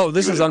year. Oh,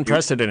 this is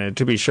unprecedented,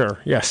 to be sure.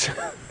 Yes.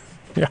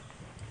 Yeah.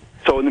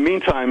 So in the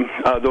meantime,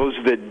 those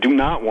that do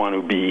not want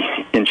to be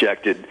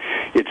injected,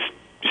 it's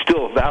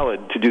still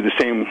valid to do the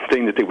same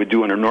thing that they would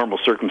do under normal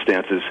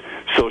circumstances,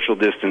 social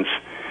distance,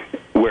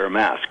 wear a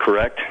mask,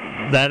 correct?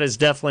 That is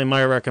definitely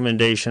my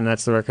recommendation.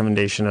 That's the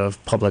recommendation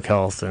of public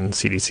health and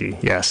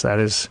CDC. Yes, that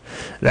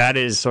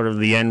is sort of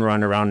the end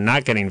run around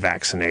not getting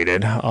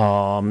vaccinated.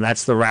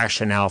 That's the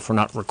rationale for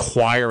not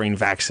requiring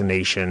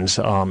vaccinations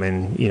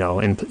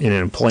in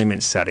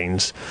employment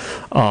settings.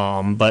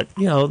 But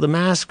the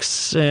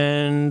masks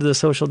and the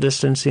social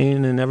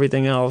distancing and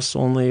everything else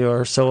only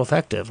are so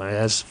effective,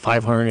 as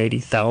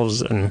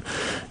 580,000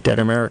 dead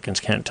Americans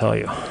can't tell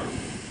you.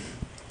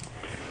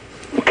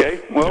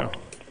 Okay, well,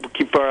 we'll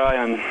keep our eye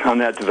on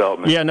that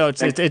development. Yeah, no,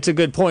 it's a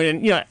good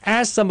point. And,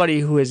 as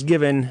somebody who has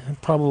given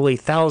probably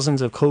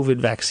thousands of COVID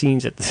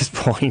vaccines at this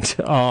point,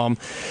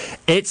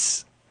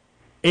 it's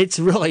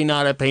really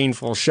not a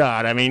painful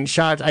shot. I mean,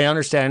 I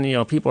understand,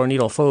 people are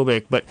needle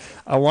phobic, but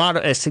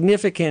a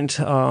significant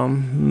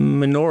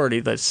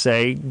minority, let's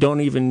say,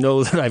 don't even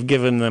know that I've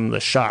given them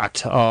the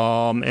shot.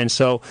 And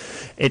so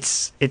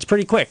it's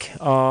pretty quick,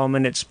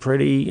 and it's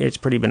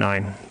pretty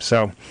benign.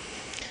 So,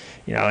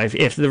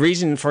 if the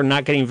reason for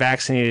not getting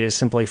vaccinated is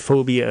simply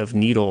phobia of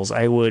needles,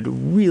 I would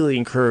really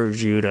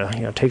encourage you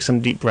to take some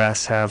deep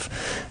breaths, have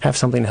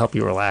something to help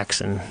you relax,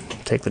 and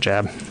take the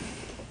jab.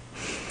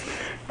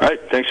 All right,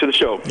 thanks for the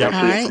show. Thanks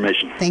for the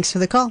information. Thanks for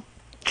the call.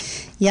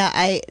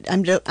 Yeah,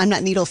 I'm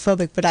not needle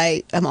phobic, but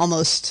I am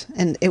almost,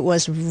 and it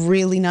was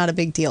really not a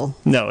big deal.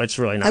 No, it's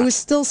really not. I was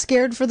still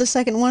scared for the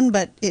second one,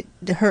 but it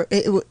hurt.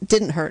 It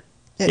didn't hurt.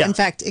 Yeah. In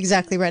fact,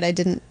 exactly right. I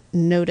didn't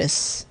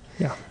notice.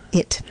 Yeah.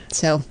 It.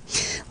 So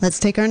let's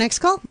take our next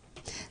call.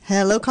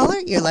 Hello, caller.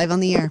 You're live on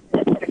the air.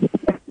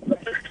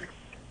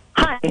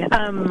 Hi.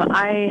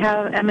 I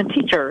am a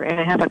teacher,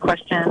 and I have a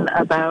question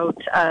about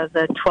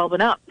the 12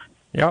 and up.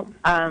 Yep.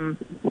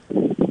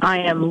 I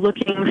am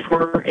looking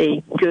for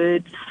a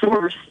good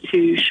source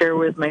to share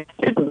with my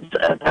students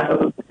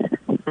about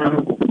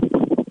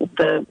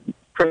the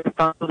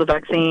protocol of the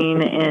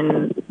vaccine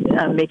and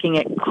making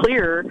it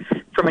clear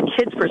from a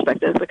kid's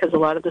perspective, because a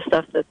lot of the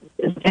stuff that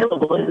is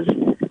available is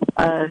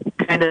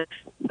kind of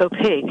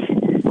opaque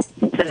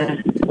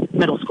to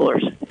middle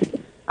schoolers.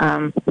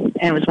 And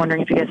I was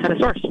wondering if you guys had a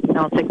source. And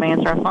I'll take my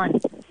answer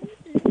offline.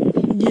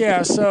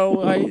 Yeah,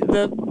 so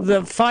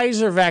the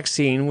Pfizer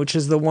vaccine, which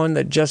is the one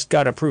that just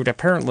got approved,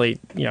 apparently,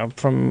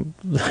 from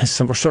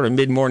some sort of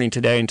mid-morning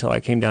today until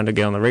I came down to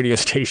get on the radio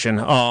station,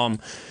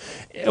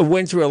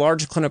 went through a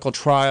large clinical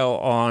trial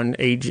on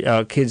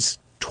kids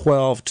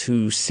 12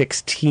 to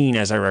 16,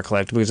 as I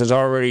recollect, because there's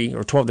already,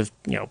 or 12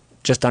 to,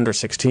 just under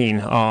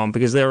 16,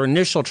 because their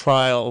initial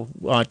trial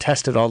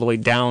tested all the way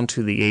down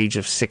to the age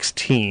of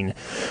 16.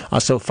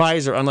 So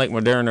Pfizer, unlike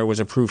Moderna, was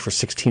approved for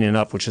 16 and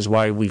up, which is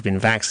why we've been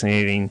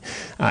vaccinating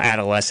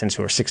adolescents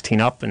who are 16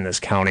 up in this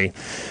county.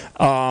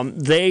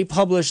 They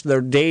published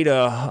their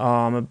data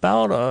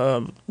about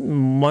a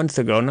month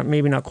ago,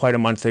 maybe not quite a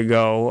month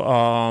ago,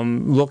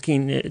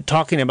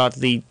 talking about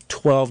the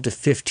 12 to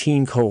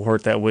 15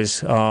 cohort that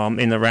was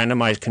in the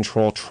randomized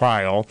control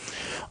trial.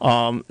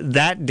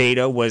 That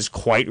data was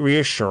quite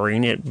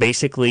reassuring. It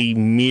basically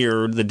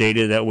mirrored the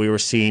data that we were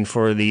seeing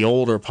for the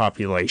older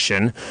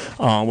population,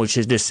 which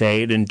is to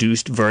say it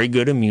induced very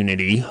good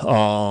immunity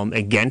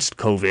against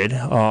COVID,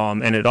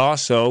 and it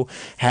also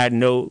had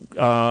no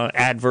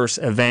adverse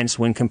events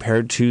when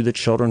compared to the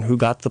children who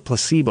got the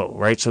placebo,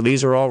 right? So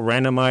these are all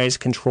randomized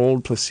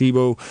controlled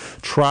placebo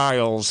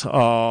trials,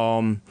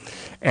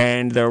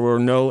 and there were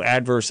no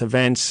adverse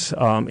events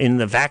in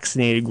the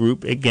vaccinated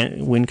group,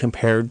 again, when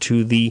compared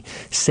to the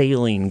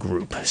saline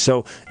group.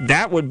 So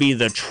that would be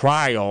the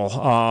trial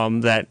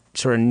that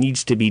sort of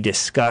needs to be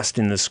discussed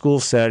in the school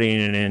setting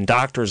and in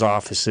doctors'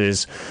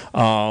 offices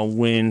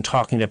when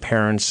talking to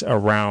parents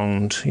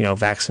around,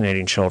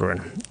 vaccinating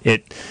children.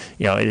 It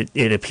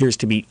appears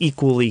to be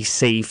equally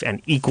safe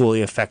and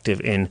equally effective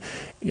in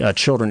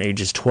children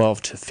ages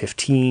 12 to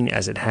 15,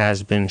 as it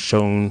has been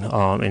shown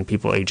in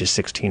people ages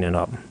 16 and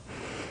up.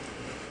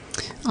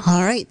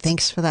 All right.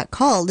 Thanks for that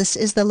call. This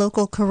is the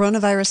local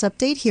coronavirus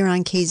update here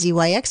on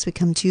KZYX. We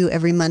come to you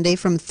every Monday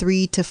from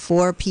 3 to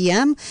 4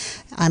 p.m.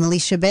 I'm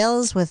Alicia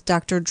Bales with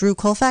Dr. Drew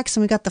Colfax,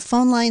 and we got the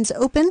phone lines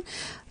open.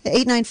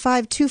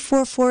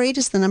 895-2448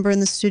 is the number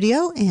in the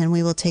studio, and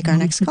we will take our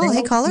next call.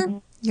 Hey,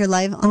 caller. You're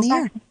live on the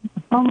air.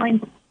 Phone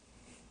line.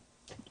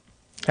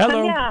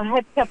 Hello. So, I have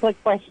a couple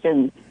of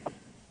questions.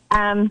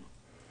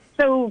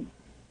 So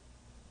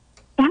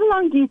how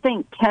long do you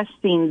think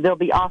they'll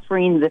be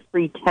offering the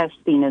free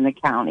testing in the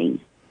counties?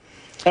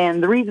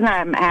 And the reason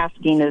I'm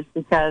asking is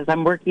because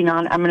I'm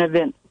an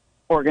event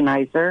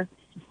organizer,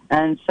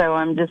 and so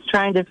I'm just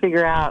trying to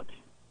figure out,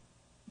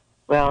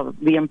 well,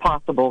 the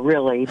impossible,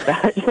 really,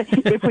 but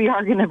if we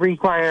are going to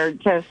require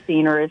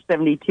testing or a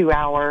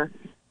 72-hour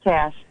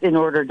test in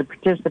order to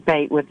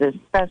participate with this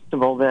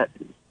festival that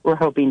we're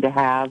hoping to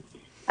have,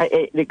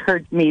 it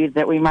occurred to me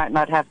that we might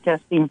not have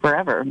testing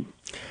forever.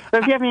 So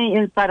if you have any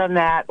insight on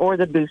that or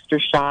the booster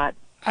shot,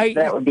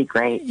 that would be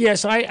great.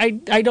 Yes, I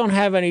don't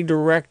have any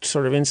direct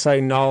sort of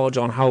inside knowledge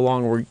on how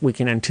long we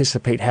can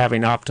anticipate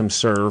having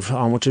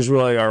OptumServe, which is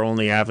really our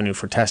only avenue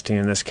for testing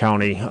in this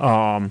county.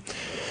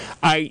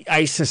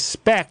 I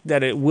suspect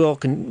that it will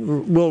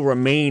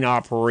remain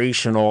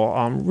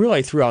operational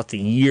really throughout the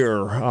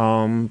year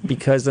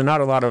because there are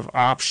not a lot of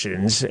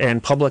options,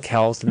 and public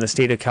health in the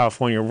state of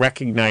California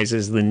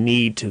recognizes the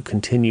need to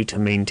continue to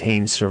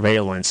maintain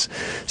surveillance.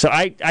 So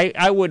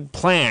I would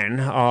plan,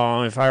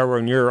 if I were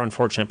in your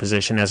unfortunate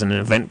position as an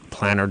event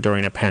planner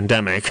during a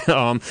pandemic,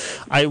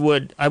 I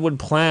would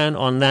plan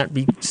on that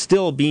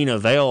still being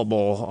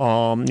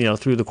available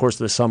through the course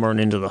of the summer and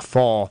into the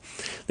fall.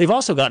 They've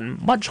also gotten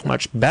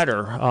much better.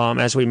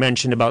 As we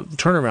mentioned about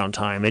turnaround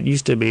time. It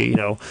used to be,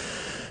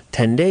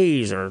 10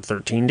 days or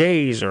 13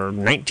 days or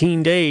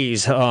 19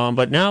 days,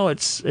 but now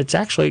it's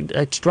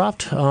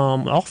dropped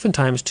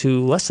oftentimes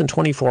to less than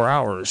 24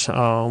 hours,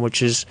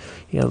 which is,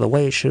 the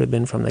way it should have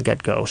been from the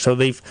get-go. So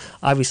they've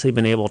obviously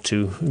been able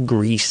to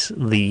grease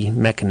the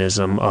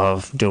mechanism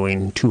of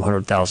doing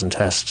 200,000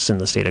 tests in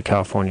the state of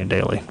California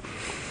daily.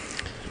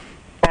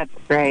 That's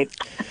great.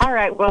 All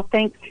right. Well,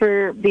 thanks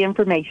for the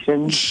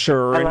information.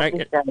 Sure. I love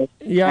the show.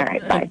 Yeah. All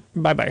right.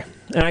 Bye. Bye.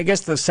 And I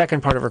guess the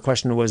second part of her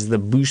question was the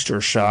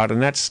booster shot,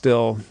 and that's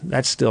still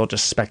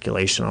just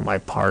speculation on my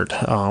part.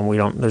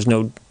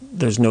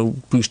 There's no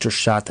booster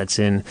shot that's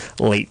in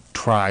late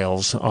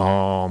trials,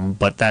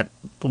 but that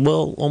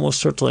will almost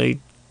certainly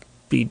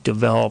be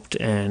developed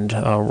and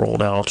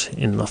rolled out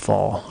in the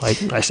fall.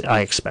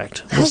 I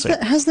expect. We'll see.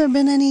 Has there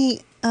been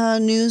any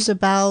news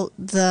about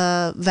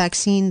the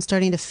vaccine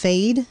starting to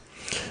fade?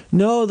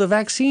 No, the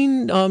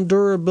vaccine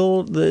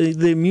durability,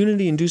 the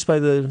immunity induced by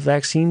the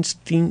vaccine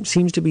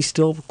seems to be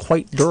still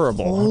quite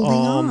durable. Holding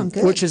on,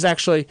 good. Which is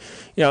actually,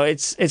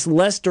 it's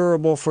less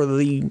durable for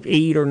the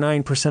 8 or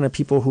 9% of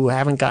people who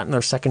haven't gotten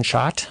their second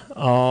shot.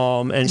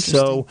 And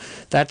so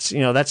that's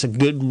a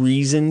good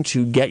reason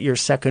to get your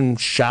second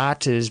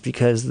shot, is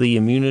because the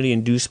immunity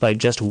induced by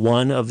just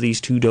one of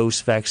these 2-dose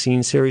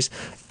vaccine series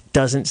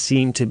doesn't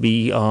seem to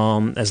be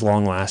as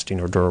long-lasting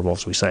or durable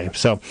as we say.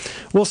 So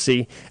we'll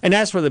see. And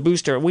as for the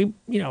booster,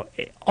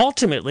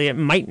 ultimately it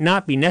might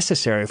not be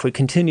necessary if we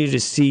continue to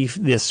see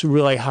this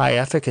really high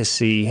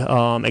efficacy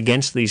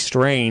against these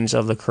strains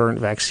of the current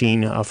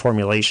vaccine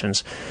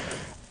formulations.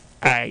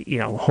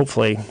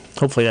 Hopefully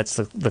that's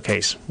the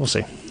case. We'll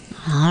see.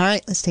 All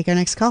right, let's take our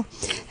next call.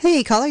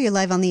 Hey, caller, you're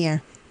live on the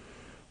air.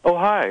 Oh,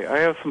 hi.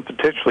 I have some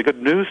potentially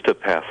good news to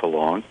pass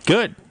along.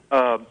 Good.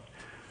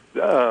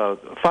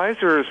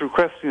 Pfizer is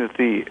requesting that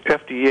the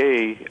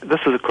FDA, this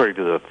is according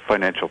to the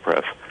financial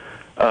press,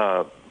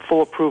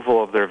 full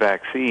approval of their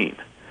vaccine.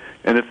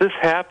 And if this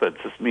happens,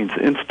 this means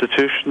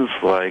institutions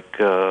like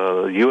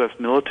U.S.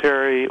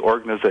 military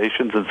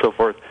organizations and so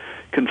forth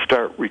can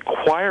start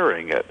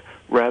requiring it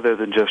rather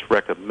than just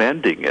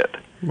recommending it.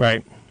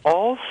 Right.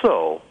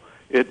 Also,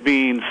 it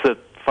means that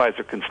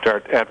Pfizer can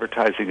start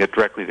advertising it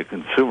directly to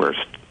consumers.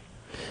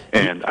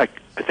 And I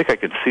think I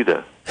can see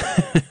the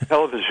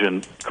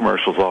television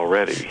commercials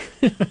already.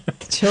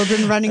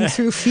 Children running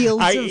through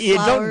fields of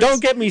flowers.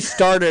 Don't get me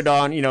started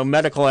on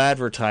medical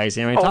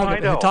advertising. I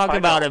mean, talk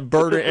about a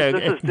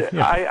burden.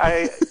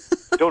 I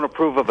don't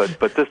approve of it,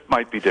 but this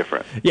might be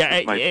different. Yeah,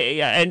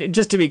 and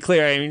just to be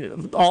clear, I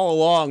mean, all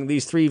along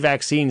these 3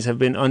 vaccines have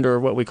been under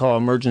what we call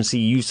emergency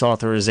use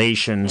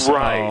authorizations,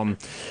 right?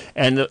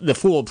 And the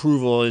full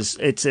approval is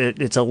it's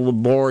a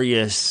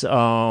laborious,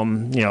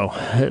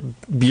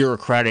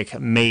 bureaucratic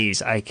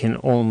maze. I can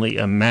only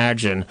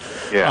imagine.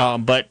 Yeah.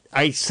 But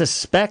I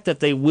suspect that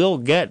they will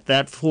get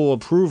that full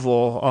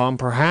approval,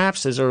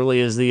 perhaps as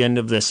early as the end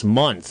of this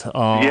month.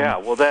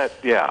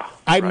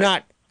 I'm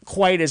not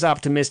quite as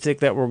optimistic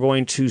that we're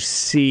going to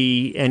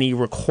see any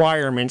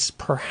requirements,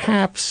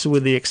 perhaps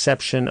with the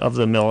exception of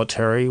the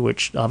military,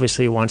 which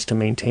obviously wants to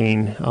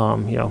maintain,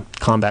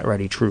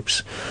 combat-ready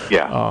troops.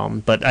 Yeah.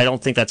 But I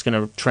don't think that's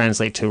going to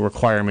translate to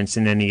requirements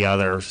in any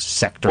other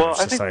sector of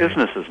society. I think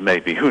businesses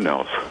maybe. Who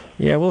knows?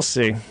 Yeah, we'll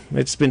see.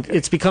 It's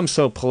become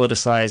so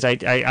politicized.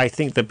 I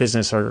think the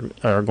business are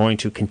going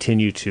to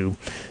continue to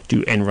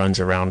do end runs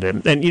around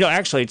it. And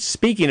actually,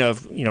 speaking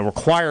of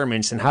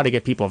requirements and how to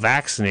get people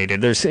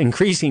vaccinated, there's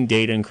increasing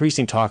data,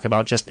 increasing talk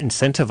about just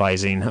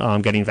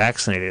incentivizing getting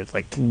vaccinated,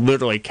 like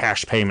literally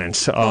cash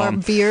payments. Or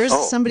beers.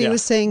 Somebody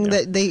was saying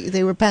that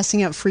they were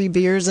passing out free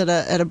beers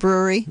at a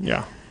brewery.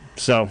 Yeah.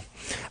 So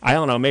I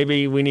don't know.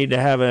 Maybe we need to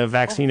have a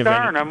vaccine event.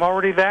 Darn, I'm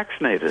already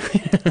vaccinated.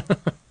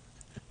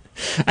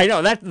 I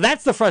know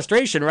that's the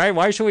frustration, right?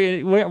 Why should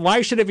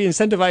it be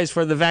incentivized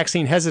for the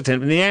vaccine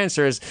hesitant? And the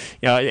answer is,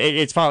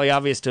 it's probably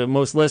obvious to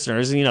most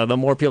listeners. The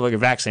more people get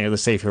vaccinated, the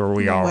safer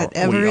we are.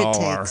 Whatever it all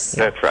takes.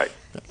 are. That's right.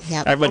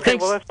 Yep. All right, but Okay,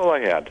 thanks. well, that's all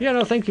I had. Yeah,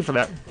 no, thank you for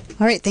that.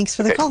 All right, thanks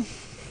for the call.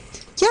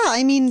 Yeah,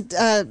 I mean,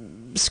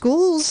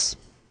 schools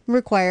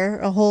require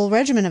a whole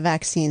regimen of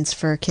vaccines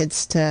for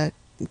kids to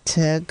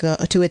go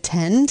to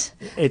attend.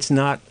 It's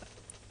not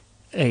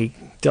a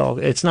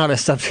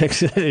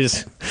subject that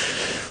is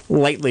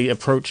lightly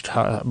approached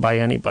by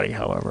anybody.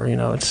 However,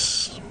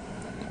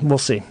 we'll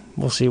see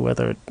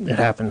whether it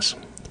happens.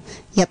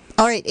 Yep.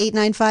 All right,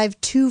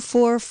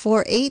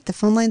 895-2448. The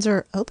phone lines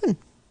are open.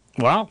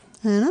 Wow.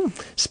 I know.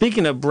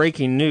 Speaking of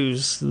breaking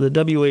news, the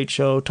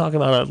WHO, talking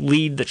about a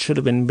lead that should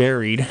have been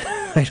buried.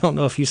 I don't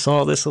know if you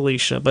saw this,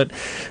 Alicia, but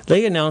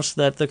they announced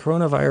that the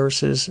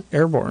coronavirus is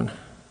airborne.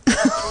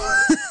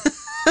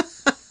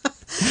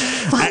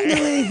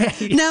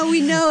 Finally. Now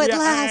we know at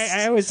last.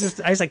 I was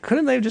like,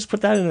 couldn't they have just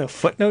put that in a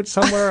footnote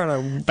somewhere on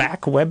a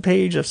back web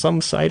page of some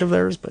site of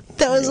theirs? But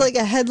that was like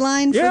a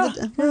headline for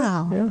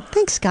wow. Yeah.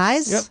 Thanks,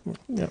 guys.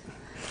 Yep.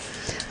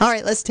 All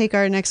right, let's take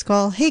our next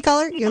call. Hey,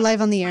 caller, you're live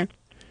on the air.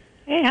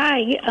 Hey,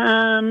 hi.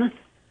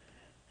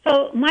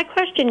 So my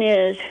question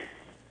is,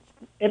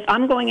 if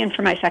I'm going in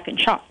for my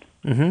second shot,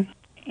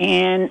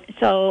 and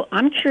so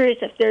I'm curious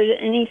if there's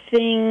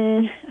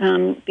anything,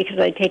 because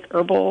I take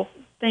herbal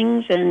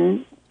things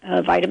and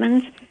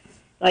vitamins,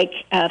 like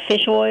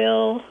fish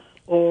oil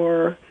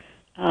or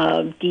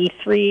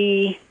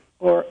D3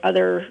 or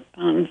other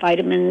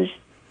vitamins,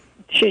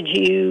 should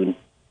you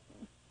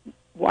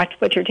watch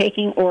what you're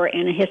taking, or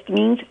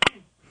antihistamines?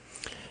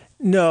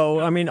 No,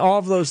 I mean, all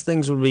of those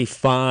things would be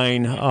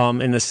fine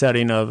in the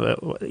setting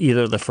of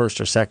either the first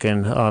or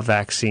second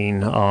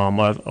vaccine,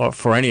 or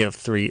for any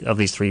of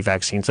these three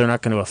vaccines. They're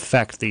not going to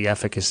affect the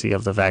efficacy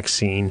of the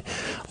vaccine.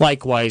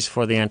 Likewise,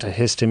 for the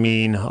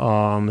antihistamine,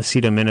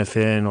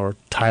 acetaminophen or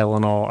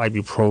Tylenol,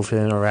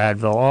 ibuprofen or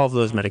Advil, all of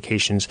those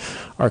medications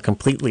are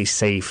completely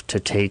safe to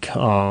take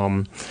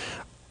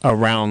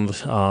around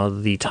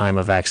the time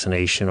of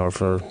vaccination or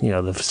for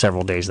the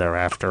several days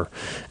thereafter.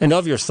 And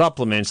of your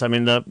supplements, I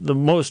mean the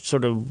most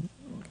sort of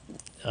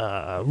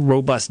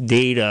robust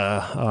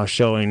data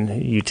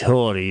showing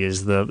utility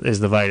is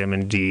the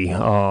vitamin D.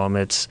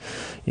 It's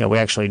we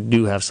actually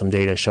do have some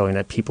data showing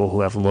that people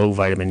who have low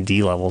vitamin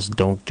D levels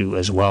don't do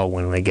as well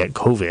when they get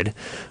COVID.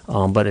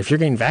 But if you're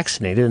getting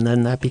vaccinated,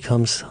 then that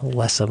becomes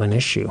less of an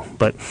issue.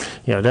 But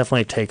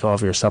definitely take all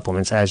of your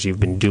supplements as you've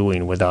been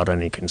doing without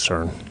any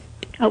concern.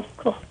 Oh,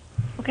 cool.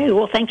 Okay,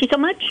 well, thank you so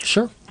much.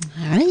 Sure.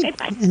 All right. Okay,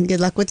 bye. And good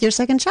luck with your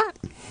second shot.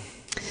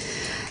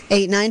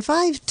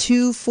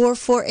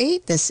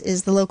 895-2448. This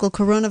is the local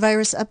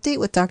coronavirus update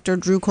with Dr.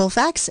 Drew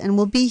Colfax, and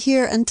we'll be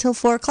here until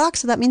 4 o'clock,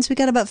 so that means we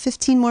got about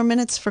 15 more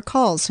minutes for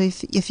calls. So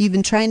if you've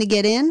been trying to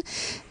get in,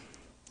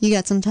 you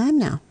got some time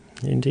now.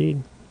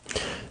 Indeed.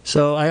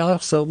 So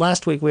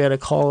last week we had a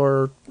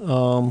caller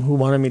who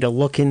wanted me to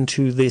look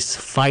into this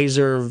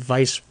Pfizer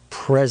vice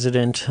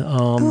president.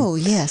 Oh,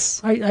 yes.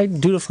 I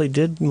dutifully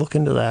did look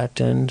into that,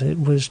 and it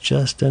was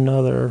just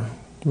another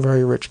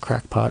very rich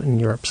crackpot in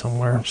Europe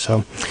somewhere.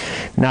 So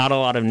not a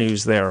lot of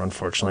news there,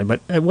 unfortunately,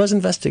 but it was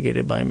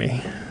investigated by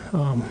me. Way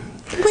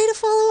to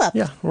follow up.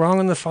 Yeah, wrong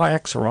on the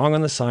facts, wrong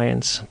on the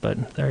science,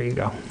 but there you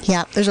go.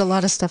 Yeah, there's a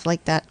lot of stuff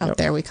like that out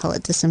there. We call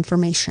it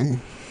disinformation.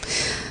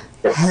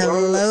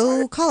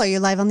 Hello, caller. You're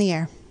live on the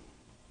air.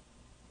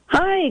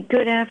 Hi,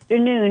 good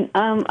afternoon.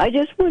 I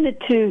just wanted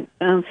to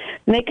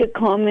make a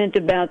comment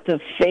about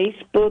the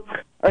Facebook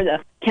or the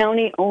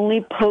county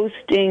only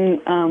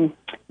posting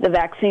the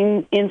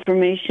vaccine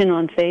information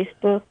on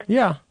Facebook.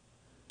 Yeah.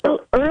 Well,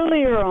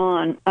 earlier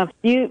on,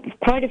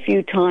 quite a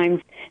few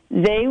times,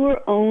 they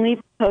were only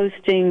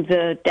posting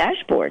the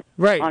dashboard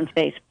on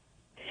Facebook.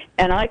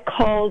 And I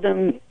called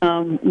them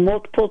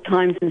multiple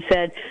times and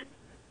said,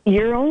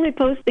 you're only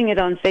posting it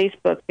on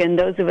Facebook, and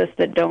those of us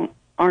that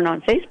aren't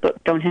on Facebook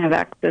don't have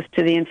access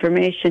to the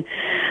information.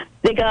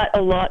 They got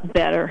a lot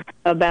better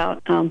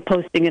about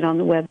posting it on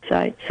the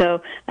website.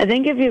 So I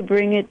think if you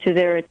bring it to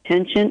their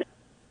attention,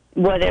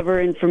 whatever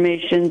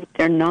information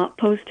they're not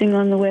posting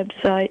on the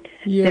website,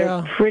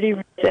 they're pretty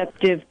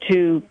receptive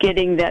to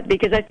getting that,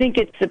 because I think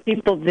it's the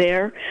people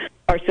there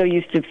are so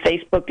used to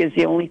Facebook is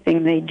the only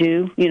thing they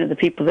do, the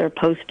people that are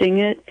posting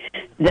it,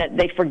 that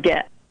they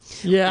forget.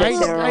 Yeah,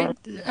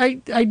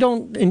 I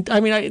don't.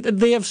 I mean,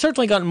 they have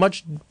certainly gotten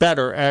much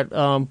better at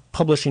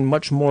publishing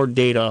much more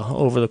data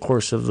over the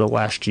course of the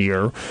last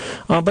year.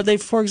 But they,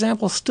 for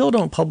example, still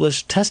don't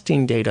publish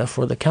testing data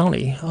for the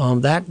county.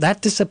 That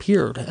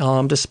disappeared,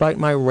 despite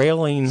my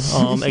railing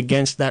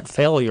against that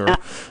failure.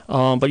 But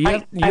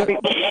I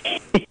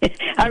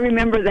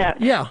remember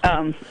that. Yeah.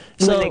 When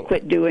they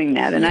quit doing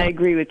that, and I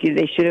agree with you.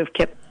 They should have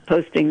kept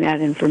posting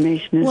that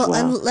information as well.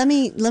 Well, let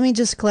me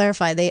just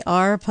clarify. They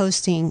are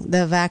posting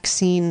the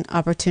vaccine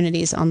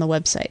opportunities on the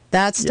website.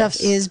 That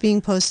stuff is being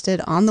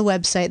posted on the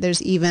website.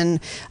 There's even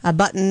a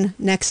button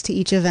next to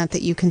each event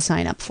that you can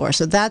sign up for.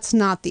 So that's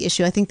not the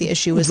issue. I think the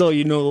issue is... Though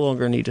you no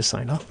longer need to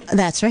sign up.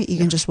 That's right. You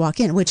can just walk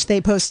in, which they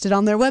posted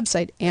on their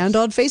website and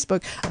on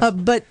Facebook.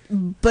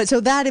 But so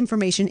that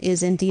information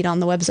is indeed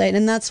on the website,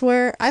 and that's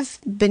where I've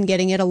been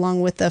getting it,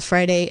 along with the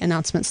Friday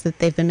announcements that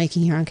they've been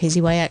making here on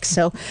KZYX.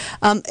 So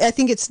I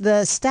think it's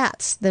the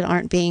stats that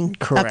aren't being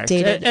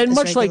updated. And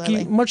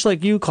much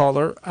like you,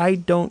 caller, I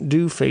don't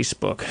do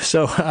Facebook.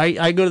 So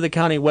I go to the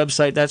county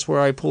website. That's where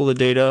I pull the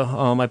data.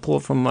 I pull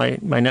it from my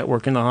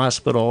network in the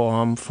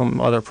hospital, from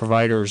other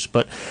providers.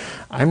 But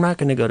I'm not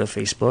going to go to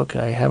Facebook.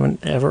 I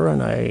haven't ever,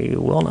 and I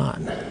will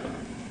not.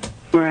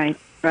 Right.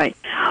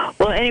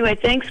 Well, anyway,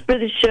 thanks for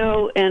the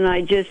show. And I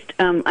just,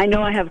 I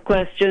know I have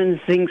questions.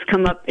 Things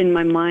come up in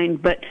my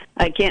mind, but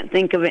I can't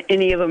think of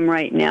any of them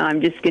right now. I'm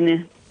just going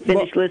to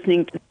finish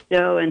listening to the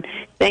show. And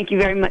thank you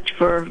very much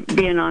for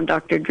being on,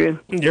 Dr. Drew.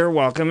 You're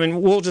welcome.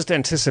 And we'll just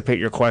anticipate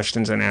your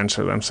questions and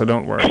answer them, so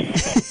don't worry.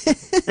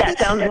 That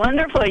sounds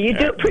wonderful. You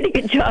do a pretty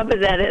good job of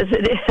that as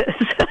it is.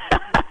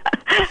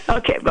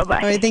 Okay, bye-bye.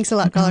 All right, thanks a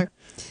lot, caller.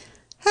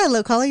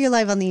 Hello, caller. You're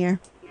live on the air.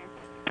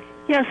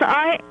 Yes,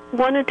 I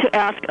wanted to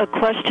ask a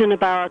question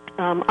about,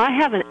 I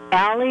have an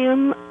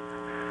allium,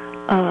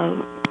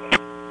 an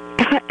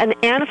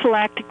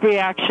anaphylactic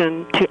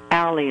reaction to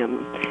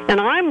allium,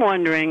 and I'm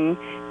wondering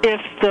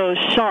if those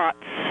shots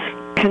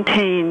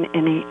contain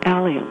any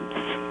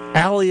alliums.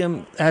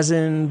 Allium as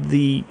in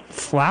the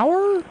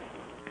flower?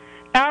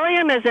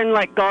 Allium as in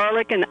like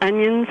garlic and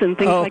onions and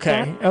things like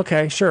that?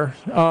 Okay, sure.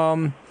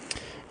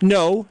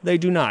 No, they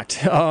do not.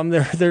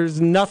 There's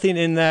nothing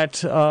in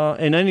that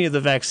in any of the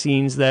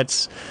vaccines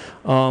that's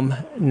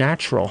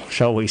natural,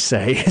 shall we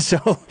say? So,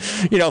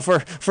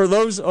 for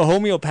those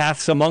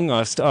homeopaths among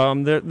us,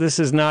 this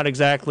is not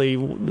exactly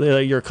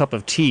your cup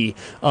of tea.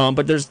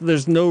 But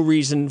there's no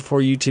reason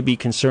for you to be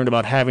concerned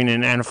about having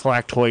an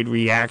anaphylactoid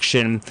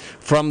reaction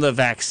from the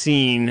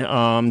vaccine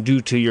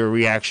due to your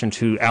reaction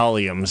to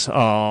alliums.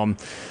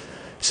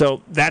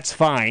 So that's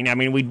fine. I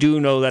mean, we do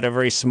know that a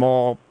very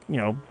small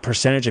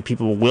percentage of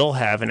people will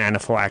have an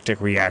anaphylactic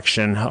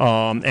reaction.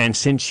 And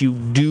since you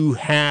do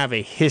have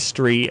a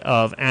history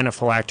of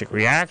anaphylactic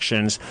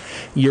reactions,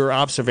 your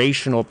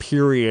observational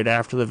period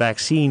after the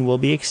vaccine will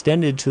be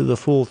extended to the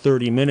full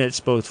 30 minutes,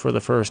 both for the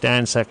first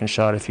and second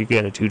shot if you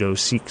get a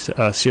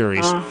 2-dose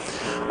series.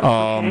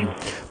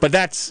 But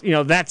that's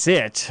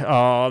it.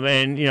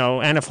 And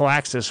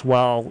anaphylaxis,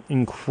 while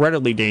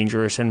incredibly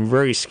dangerous and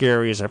very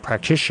scary as a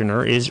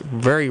practitioner, is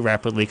very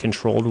rapidly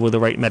controlled with the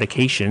right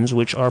medications,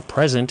 which are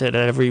present at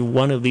every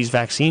one of these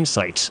vaccine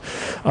sites.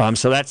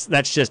 So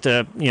that's just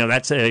a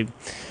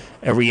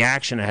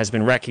reaction that has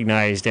been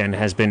recognized and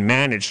has been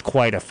managed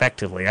quite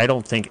effectively. I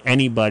don't think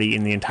anybody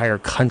in the entire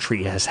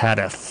country has had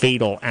a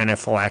fatal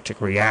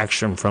anaphylactic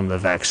reaction from the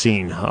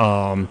vaccine.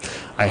 I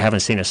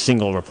haven't seen a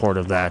single report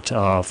of that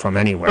from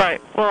anywhere.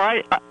 Right.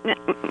 Well,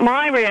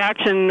 my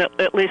reaction,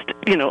 at least,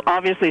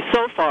 obviously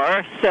so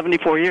far,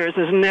 74 years,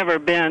 has never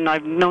been,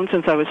 I've known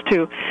since I was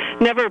 2,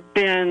 never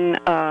been,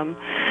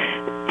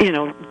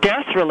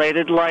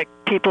 death-related like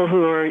people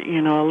who are,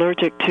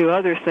 allergic to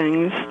other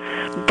things.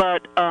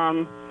 But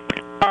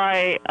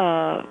I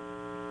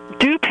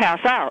do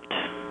pass out.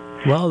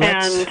 Well,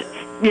 and,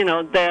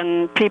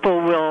 then people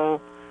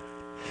will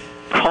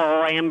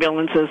call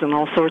ambulances and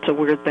all sorts of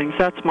weird things.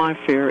 That's my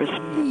fear.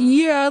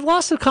 Yeah,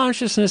 loss of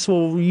consciousness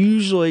will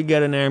usually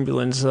get an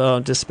ambulance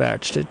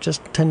dispatched. It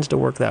just tends to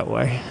work that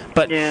way.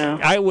 But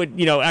I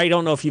would, I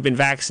don't know if you've been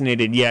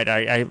vaccinated yet.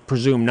 I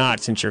presume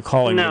not, since you're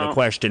calling me the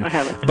question. I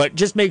haven't. But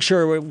just make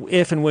sure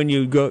if and when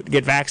you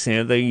get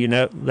vaccinated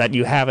that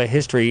you have a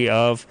history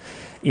of,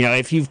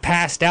 if you've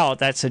passed out,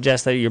 that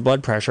suggests that your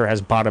blood pressure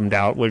has bottomed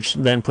out, which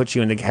then puts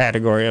you in the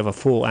category of a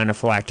full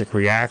anaphylactic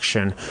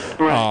reaction.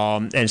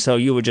 Right. And so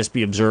you would just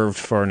be observed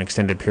for an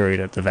extended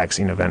period at the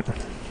vaccine event.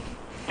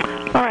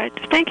 All right.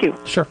 Thank you.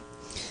 Sure.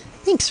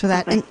 Thanks for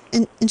that.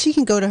 And she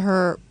can go to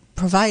her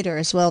provider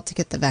as well to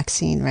get the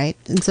vaccine, right?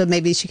 And so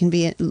maybe she can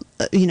be,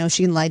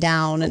 she can lie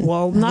down and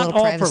not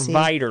all privacy.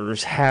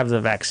 Providers have the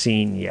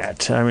vaccine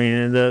yet. I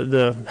mean,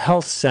 the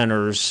health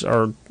centers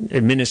are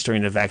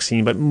administering the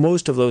vaccine, but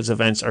most of those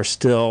events are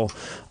still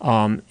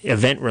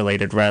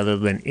event-related rather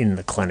than in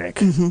the clinic.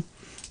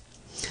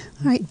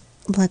 Mm-hmm. All right,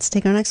 let's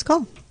take our next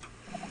call.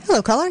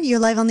 Hello, caller. You're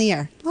live on the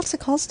air. Lots of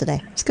calls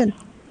today. It's good.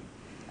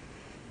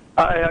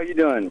 Hi, how you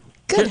doing?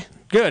 Good.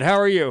 Good. How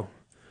are you?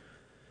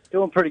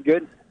 Doing pretty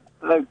good.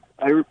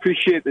 I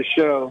appreciate the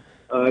show.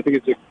 I think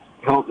it's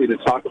healthy to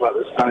talk about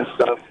this kind of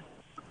stuff.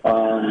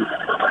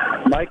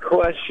 My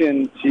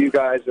question to you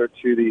guys or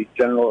to the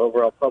general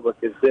overall public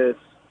is this.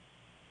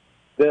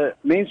 The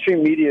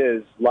mainstream media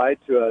has lied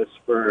to us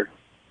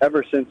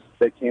ever since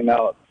they came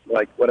out,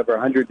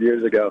 100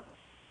 years ago.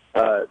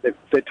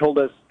 They told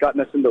us,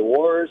 gotten us into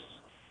wars.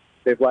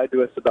 They've lied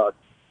to us about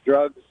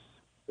drugs.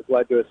 They've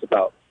lied to us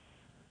about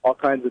all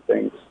kinds of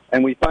things.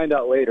 And we find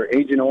out later,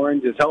 Agent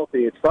Orange is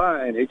healthy, it's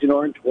fine, Agent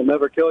Orange will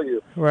never kill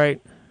you.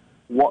 Right.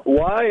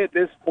 Why at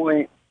this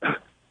point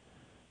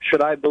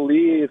should I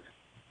believe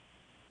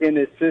in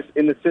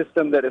the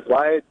system that has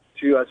lied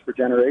to us for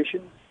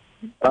generations?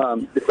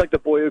 It's like the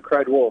boy who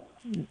cried wolf.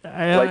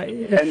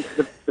 And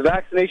the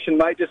vaccination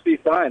might just be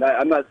fine.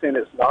 I'm not saying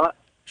it's not.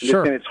 I'm just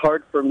saying it's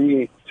hard for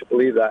me to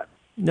believe that.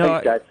 No,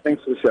 thanks, guys.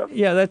 Thanks for the show.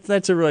 Yeah,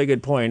 that's a really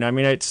good point. I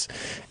mean,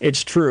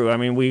 it's true. I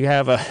mean, we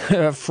have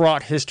a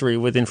fraught history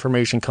with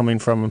information coming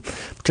from,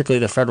 particularly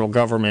the federal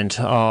government.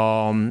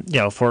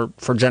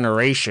 For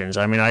generations.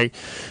 I mean,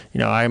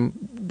 I'm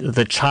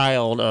the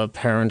child of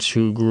parents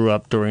who grew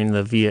up during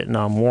the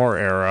Vietnam War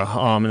era,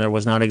 and there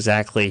was not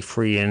exactly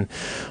free and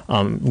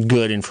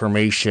good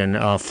information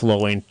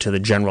flowing to the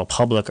general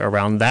public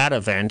around that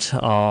event.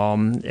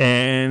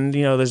 And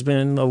there's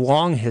been a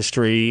long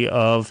history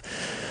of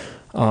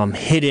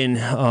hidden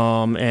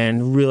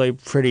and really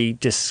pretty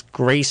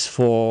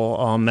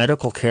disgraceful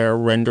medical care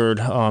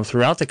rendered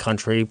throughout the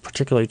country,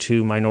 particularly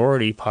to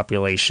minority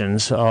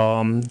populations,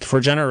 for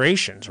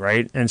generations,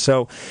 right? And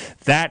so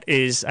that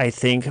is, I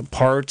think,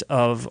 part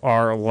of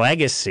our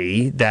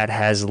legacy that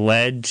has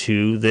led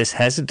to this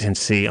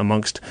hesitancy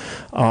amongst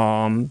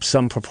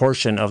some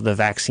proportion of the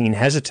vaccine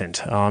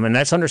hesitant. And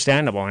that's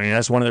understandable. I mean,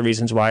 that's one of the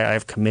reasons why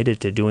I've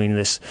committed to doing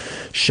this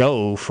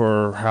show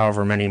for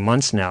however many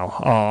months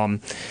now.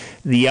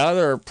 The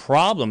other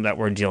problem that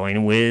we're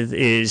dealing with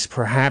is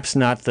perhaps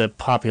not the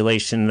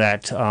population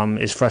that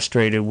is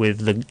frustrated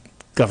with the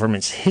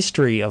government's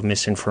history of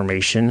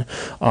misinformation,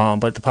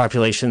 but the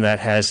population that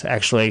has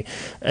actually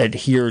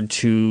adhered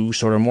to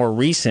sort of more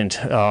recent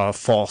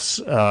false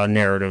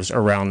narratives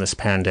around this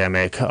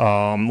pandemic,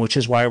 which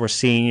is why we're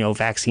seeing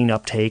vaccine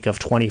uptake of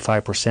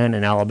 25%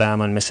 in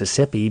Alabama and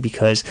Mississippi,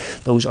 because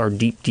those are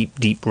deep, deep,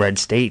 deep red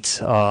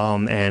states,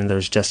 and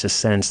there's just a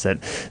sense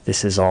that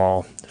this is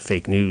all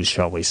fake news,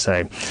 shall we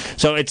say.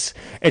 So it's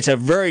a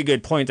very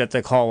good point that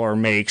the caller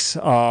makes.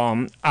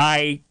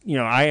 I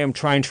am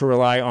trying to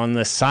rely on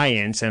the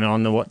science and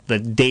on what the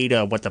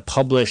data, what the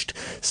published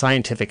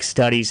scientific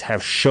studies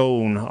have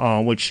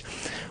shown, which,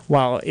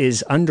 while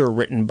is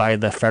underwritten by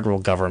the federal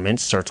government,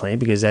 certainly,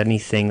 because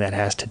anything that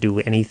has to do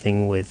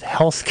anything with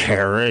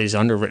healthcare is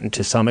underwritten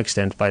to some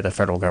extent by the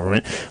federal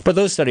government. But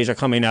those studies are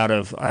coming out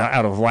of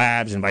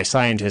labs and by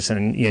scientists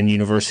and in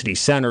university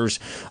centers,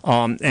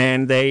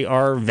 and they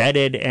are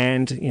vetted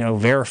and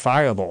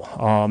verifiable.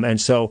 And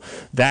so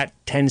that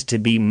tends to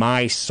be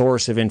my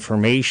source of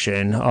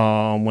information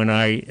when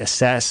I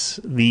assess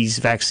these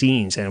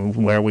vaccines and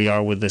where we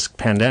are with this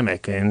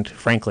pandemic, and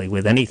frankly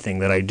with anything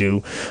that I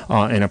do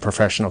in a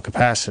professional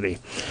capacity.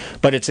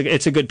 But it's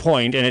a good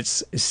point, and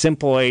it's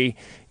simply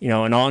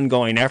an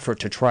ongoing effort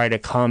to try to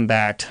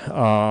combat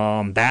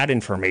bad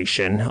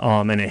information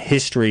and a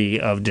history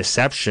of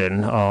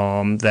deception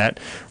that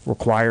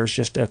requires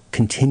just a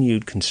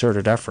continued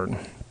concerted effort.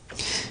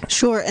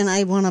 Sure, and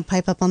I want to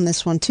pipe up on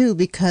this one too,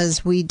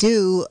 because we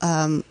do,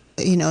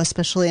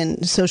 especially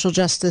in social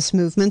justice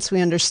movements,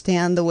 we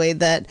understand the way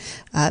that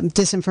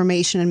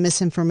disinformation and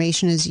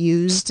misinformation is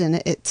used,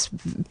 and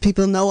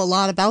people know a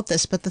lot about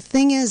this. But the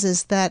thing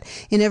is that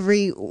in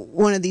every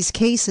one of these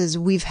cases,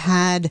 we've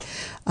had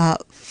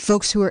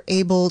folks who are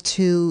able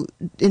to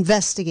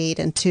investigate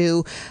and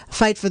to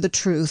fight for the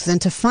truth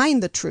and to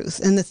find the truth.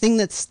 And the thing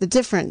that's the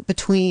difference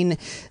between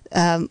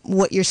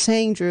what you're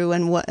saying, Drew,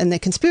 and the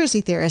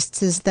conspiracy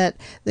theorists is that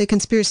the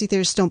conspiracy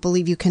theorists don't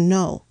believe you can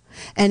know.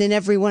 And in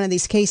every one of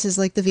these cases,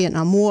 like the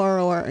Vietnam War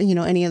or,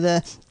 any of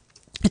the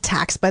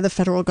attacks by the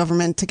federal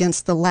government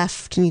against the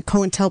left and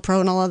COINTELPRO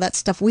and all of that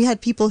stuff, we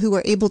had people who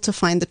were able to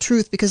find the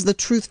truth, because the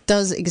truth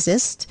does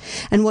exist.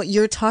 And what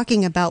you're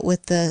talking about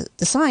with the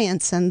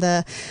science and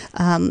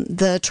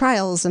the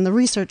trials and the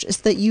research is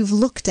that you've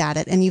looked at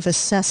it and you've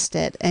assessed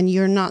it, and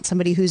you're not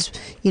somebody who's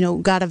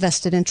got a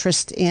vested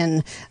interest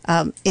in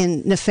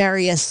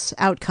nefarious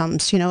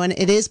outcomes, and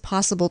it is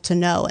possible to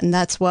know. And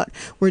that's what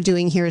we're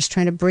doing here, is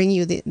trying to bring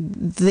you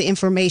the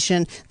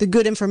information, the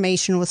good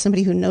information, with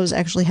somebody who knows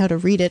actually how to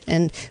read it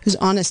and who's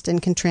honest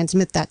and can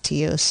transmit that to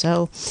you.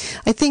 So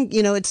I think,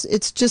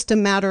 it's just a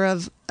matter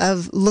of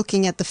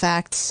looking at the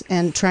facts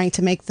and trying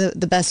to make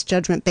the best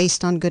judgment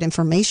based on good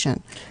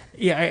information.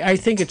 Yeah, I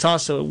think it's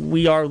also,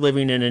 we are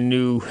living in a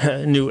new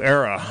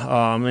era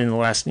in the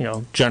last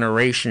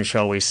generation,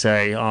 shall we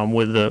say,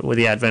 with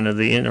the advent of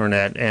the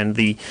internet and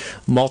the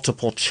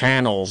multiple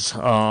channels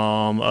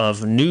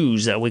of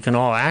news that we can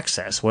all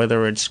access,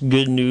 whether it's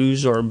good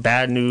news or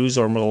bad news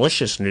or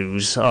malicious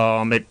news.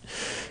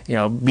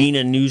 Being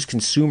a news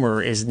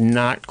consumer is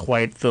not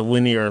quite the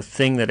linear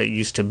thing that it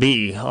used to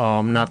be.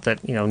 Not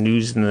that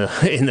news in the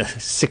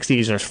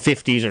 60s or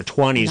 50s or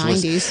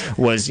 20s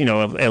was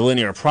a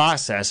linear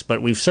process,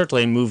 but we've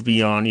certainly moved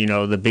beyond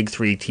the big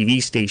three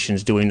TV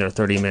stations doing their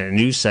 30-minute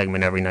news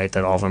segment every night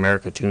that all of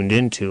America tuned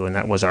into, and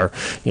that was our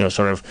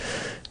sort of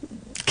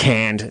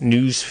canned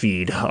news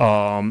feed.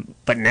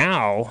 But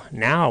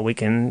now we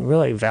can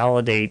really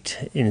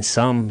validate in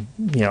some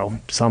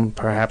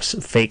perhaps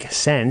fake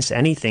sense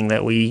anything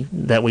that we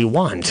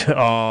want.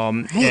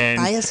 And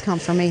bias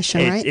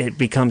confirmation, right? It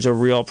becomes a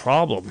real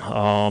problem,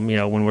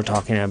 when we're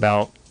talking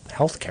about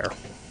healthcare.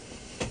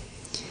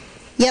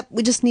 Yep,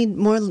 we just need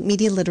more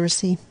media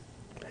literacy.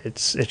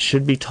 It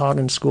should be taught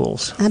in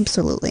schools.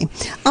 Absolutely.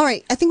 All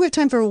right, I think we have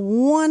time for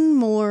one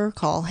more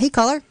call. Hey,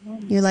 caller,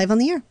 you're live on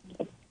the air.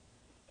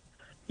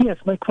 Yes,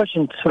 my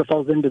question sort of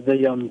falls into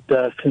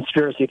the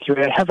conspiracy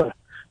theory. I have a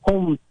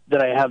home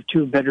that I have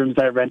 2 bedrooms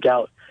that I rent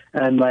out,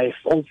 and my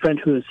old friend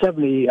who is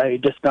 70, I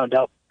just found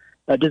out,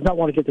 does not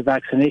want to get the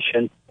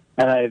vaccination,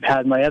 and I've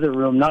had my other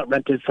room not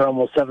rented for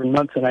almost 7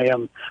 months, and I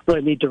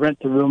really need to rent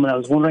the room, and I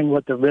was wondering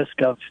what the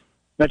risk of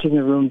renting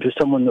the room to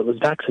someone that was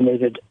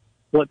vaccinated,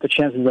 what the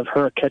chances of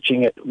her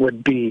catching it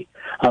would be.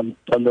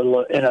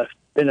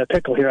 In a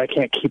pickle here, I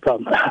can't keep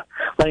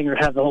letting her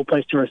have the whole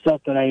place to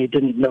herself, but I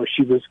didn't know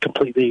she was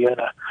completely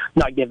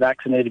not get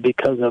vaccinated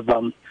because of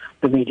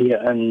the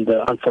media, and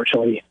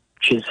unfortunately,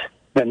 she's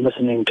been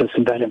listening to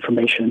some bad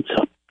information.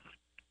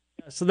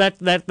 So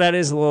that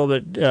is a little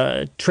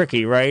bit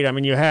tricky, right? I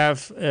mean, you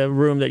have a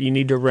room that you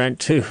need to rent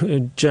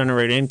to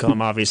generate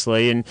income,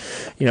 obviously, and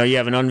you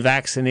have an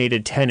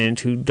unvaccinated tenant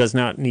who does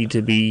not need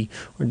to be,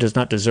 or does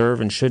not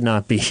deserve, and should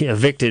not be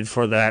evicted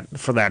for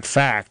that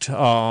fact.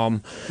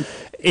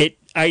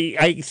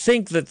 I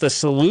think that the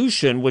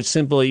solution would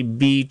simply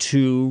be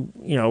to,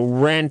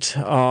 rent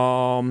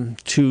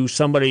to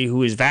somebody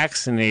who is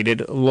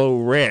vaccinated, low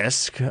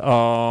risk,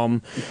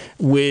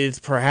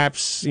 with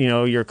perhaps,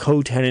 your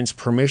co-tenant's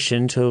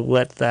permission to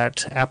let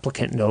that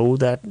applicant know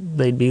that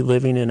they'd be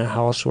living in a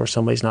house where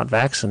somebody's not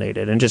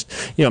vaccinated, and just,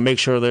 make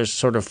sure there's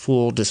sort of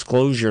full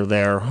disclosure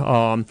there.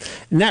 And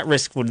that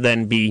risk would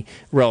then be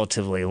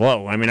relatively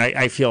low. I mean,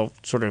 I feel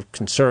sort of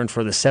concerned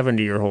for the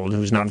 70-year-old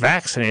who's not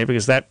vaccinated,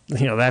 because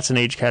that's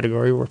an age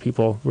category where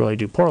people really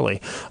do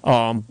poorly.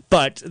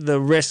 But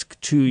the risk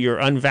to your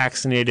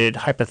unvaccinated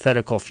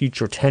hypothetical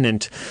future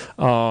tenant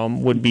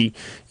would be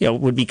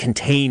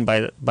contained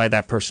by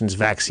that person's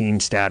vaccine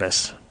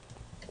status.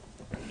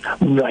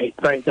 Right.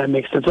 That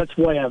makes sense. That's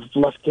why I've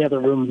left the other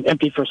room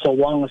empty for so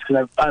long, is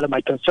because out of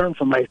my concern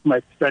for my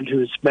friend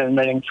who's been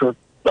renting for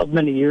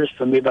many years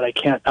for me, but I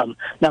can't,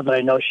 now that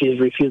I know she is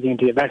refusing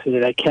to get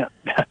vaccinated, I can't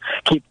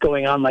keep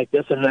going on like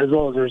this, and as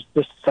well as there's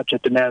just such a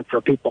demand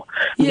for people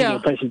needing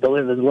places to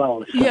live as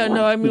well.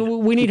 So, I mean,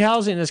 we need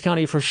housing in this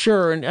county for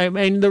sure, and I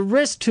mean, the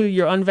risk to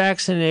your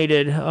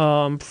unvaccinated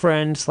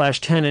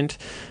friend/tenant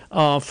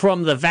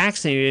from the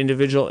vaccinated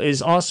individual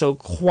is also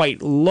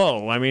quite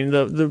low. I mean,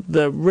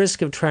 the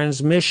risk of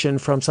transmission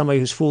from somebody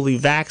who's fully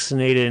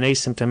vaccinated and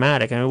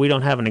asymptomatic, I mean, we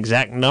don't have an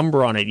exact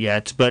number on it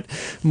yet, but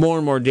more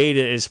and more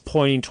data is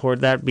pointing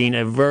toward that being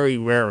a very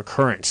rare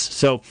occurrence.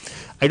 So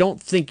I don't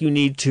think you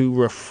need to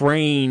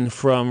refrain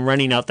from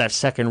renting out that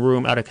second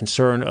room out of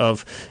concern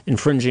of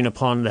infringing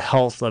upon the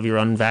health of your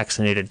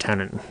unvaccinated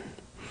tenant.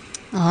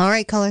 All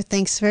right, caller,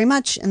 thanks very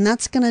much. And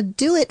that's going to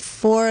do it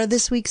for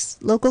this week's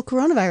local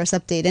coronavirus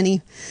update.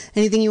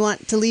 Anything you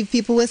want to leave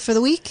people with for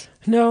the week?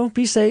 No,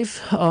 be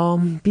safe,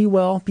 be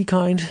well, be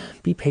kind,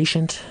 be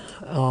patient.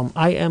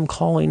 I am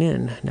calling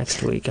in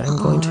next week. I'm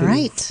going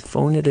to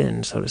phone it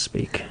in, so to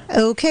speak.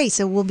 Okay,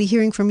 so we'll be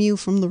hearing from you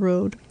from the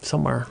road.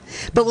 Somewhere.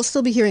 But we'll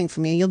still be hearing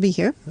from you. You'll be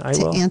here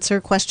to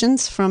answer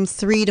questions from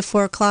 3 to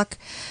 4 o'clock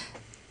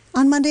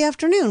on Monday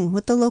afternoon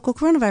with the local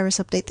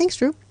coronavirus update. Thanks,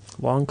 Drew.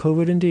 Long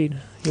COVID indeed.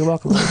 You're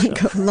welcome.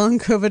 Long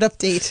COVID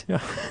update.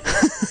 Yeah.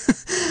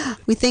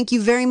 We thank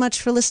you very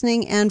much for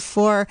listening and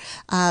for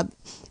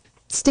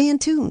staying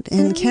tuned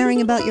and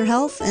caring about your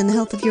health and the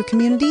health of your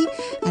community.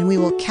 And we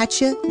will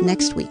catch you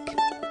next week.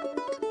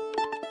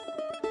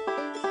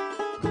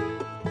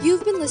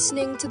 You've been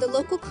listening to the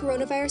local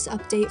coronavirus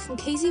update from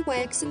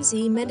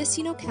KZYXMZ,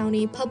 Mendocino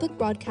County Public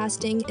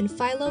Broadcasting in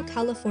Philo,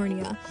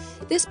 California.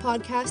 This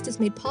podcast is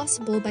made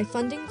possible by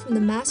funding from the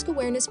Mask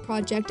Awareness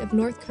Project of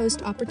North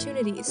Coast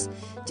Opportunities.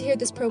 To hear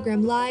this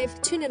program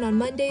live, tune in on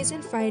Mondays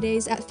and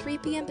Fridays at 3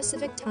 p.m.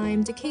 Pacific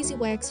Time to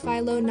KZYX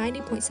Philo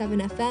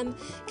 90.7 FM,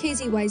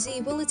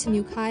 KZYZ Williton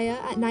Ukiah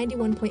at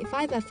 91.5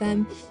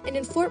 FM, and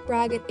in Fort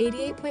Bragg at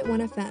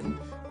 88.1 FM.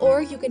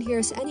 Or you can hear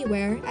us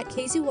anywhere at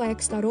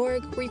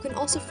kzyx.org, where you can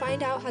also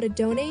find out how to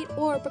donate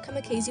or become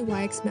a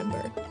KZYX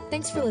member.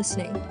 Thanks for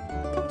listening.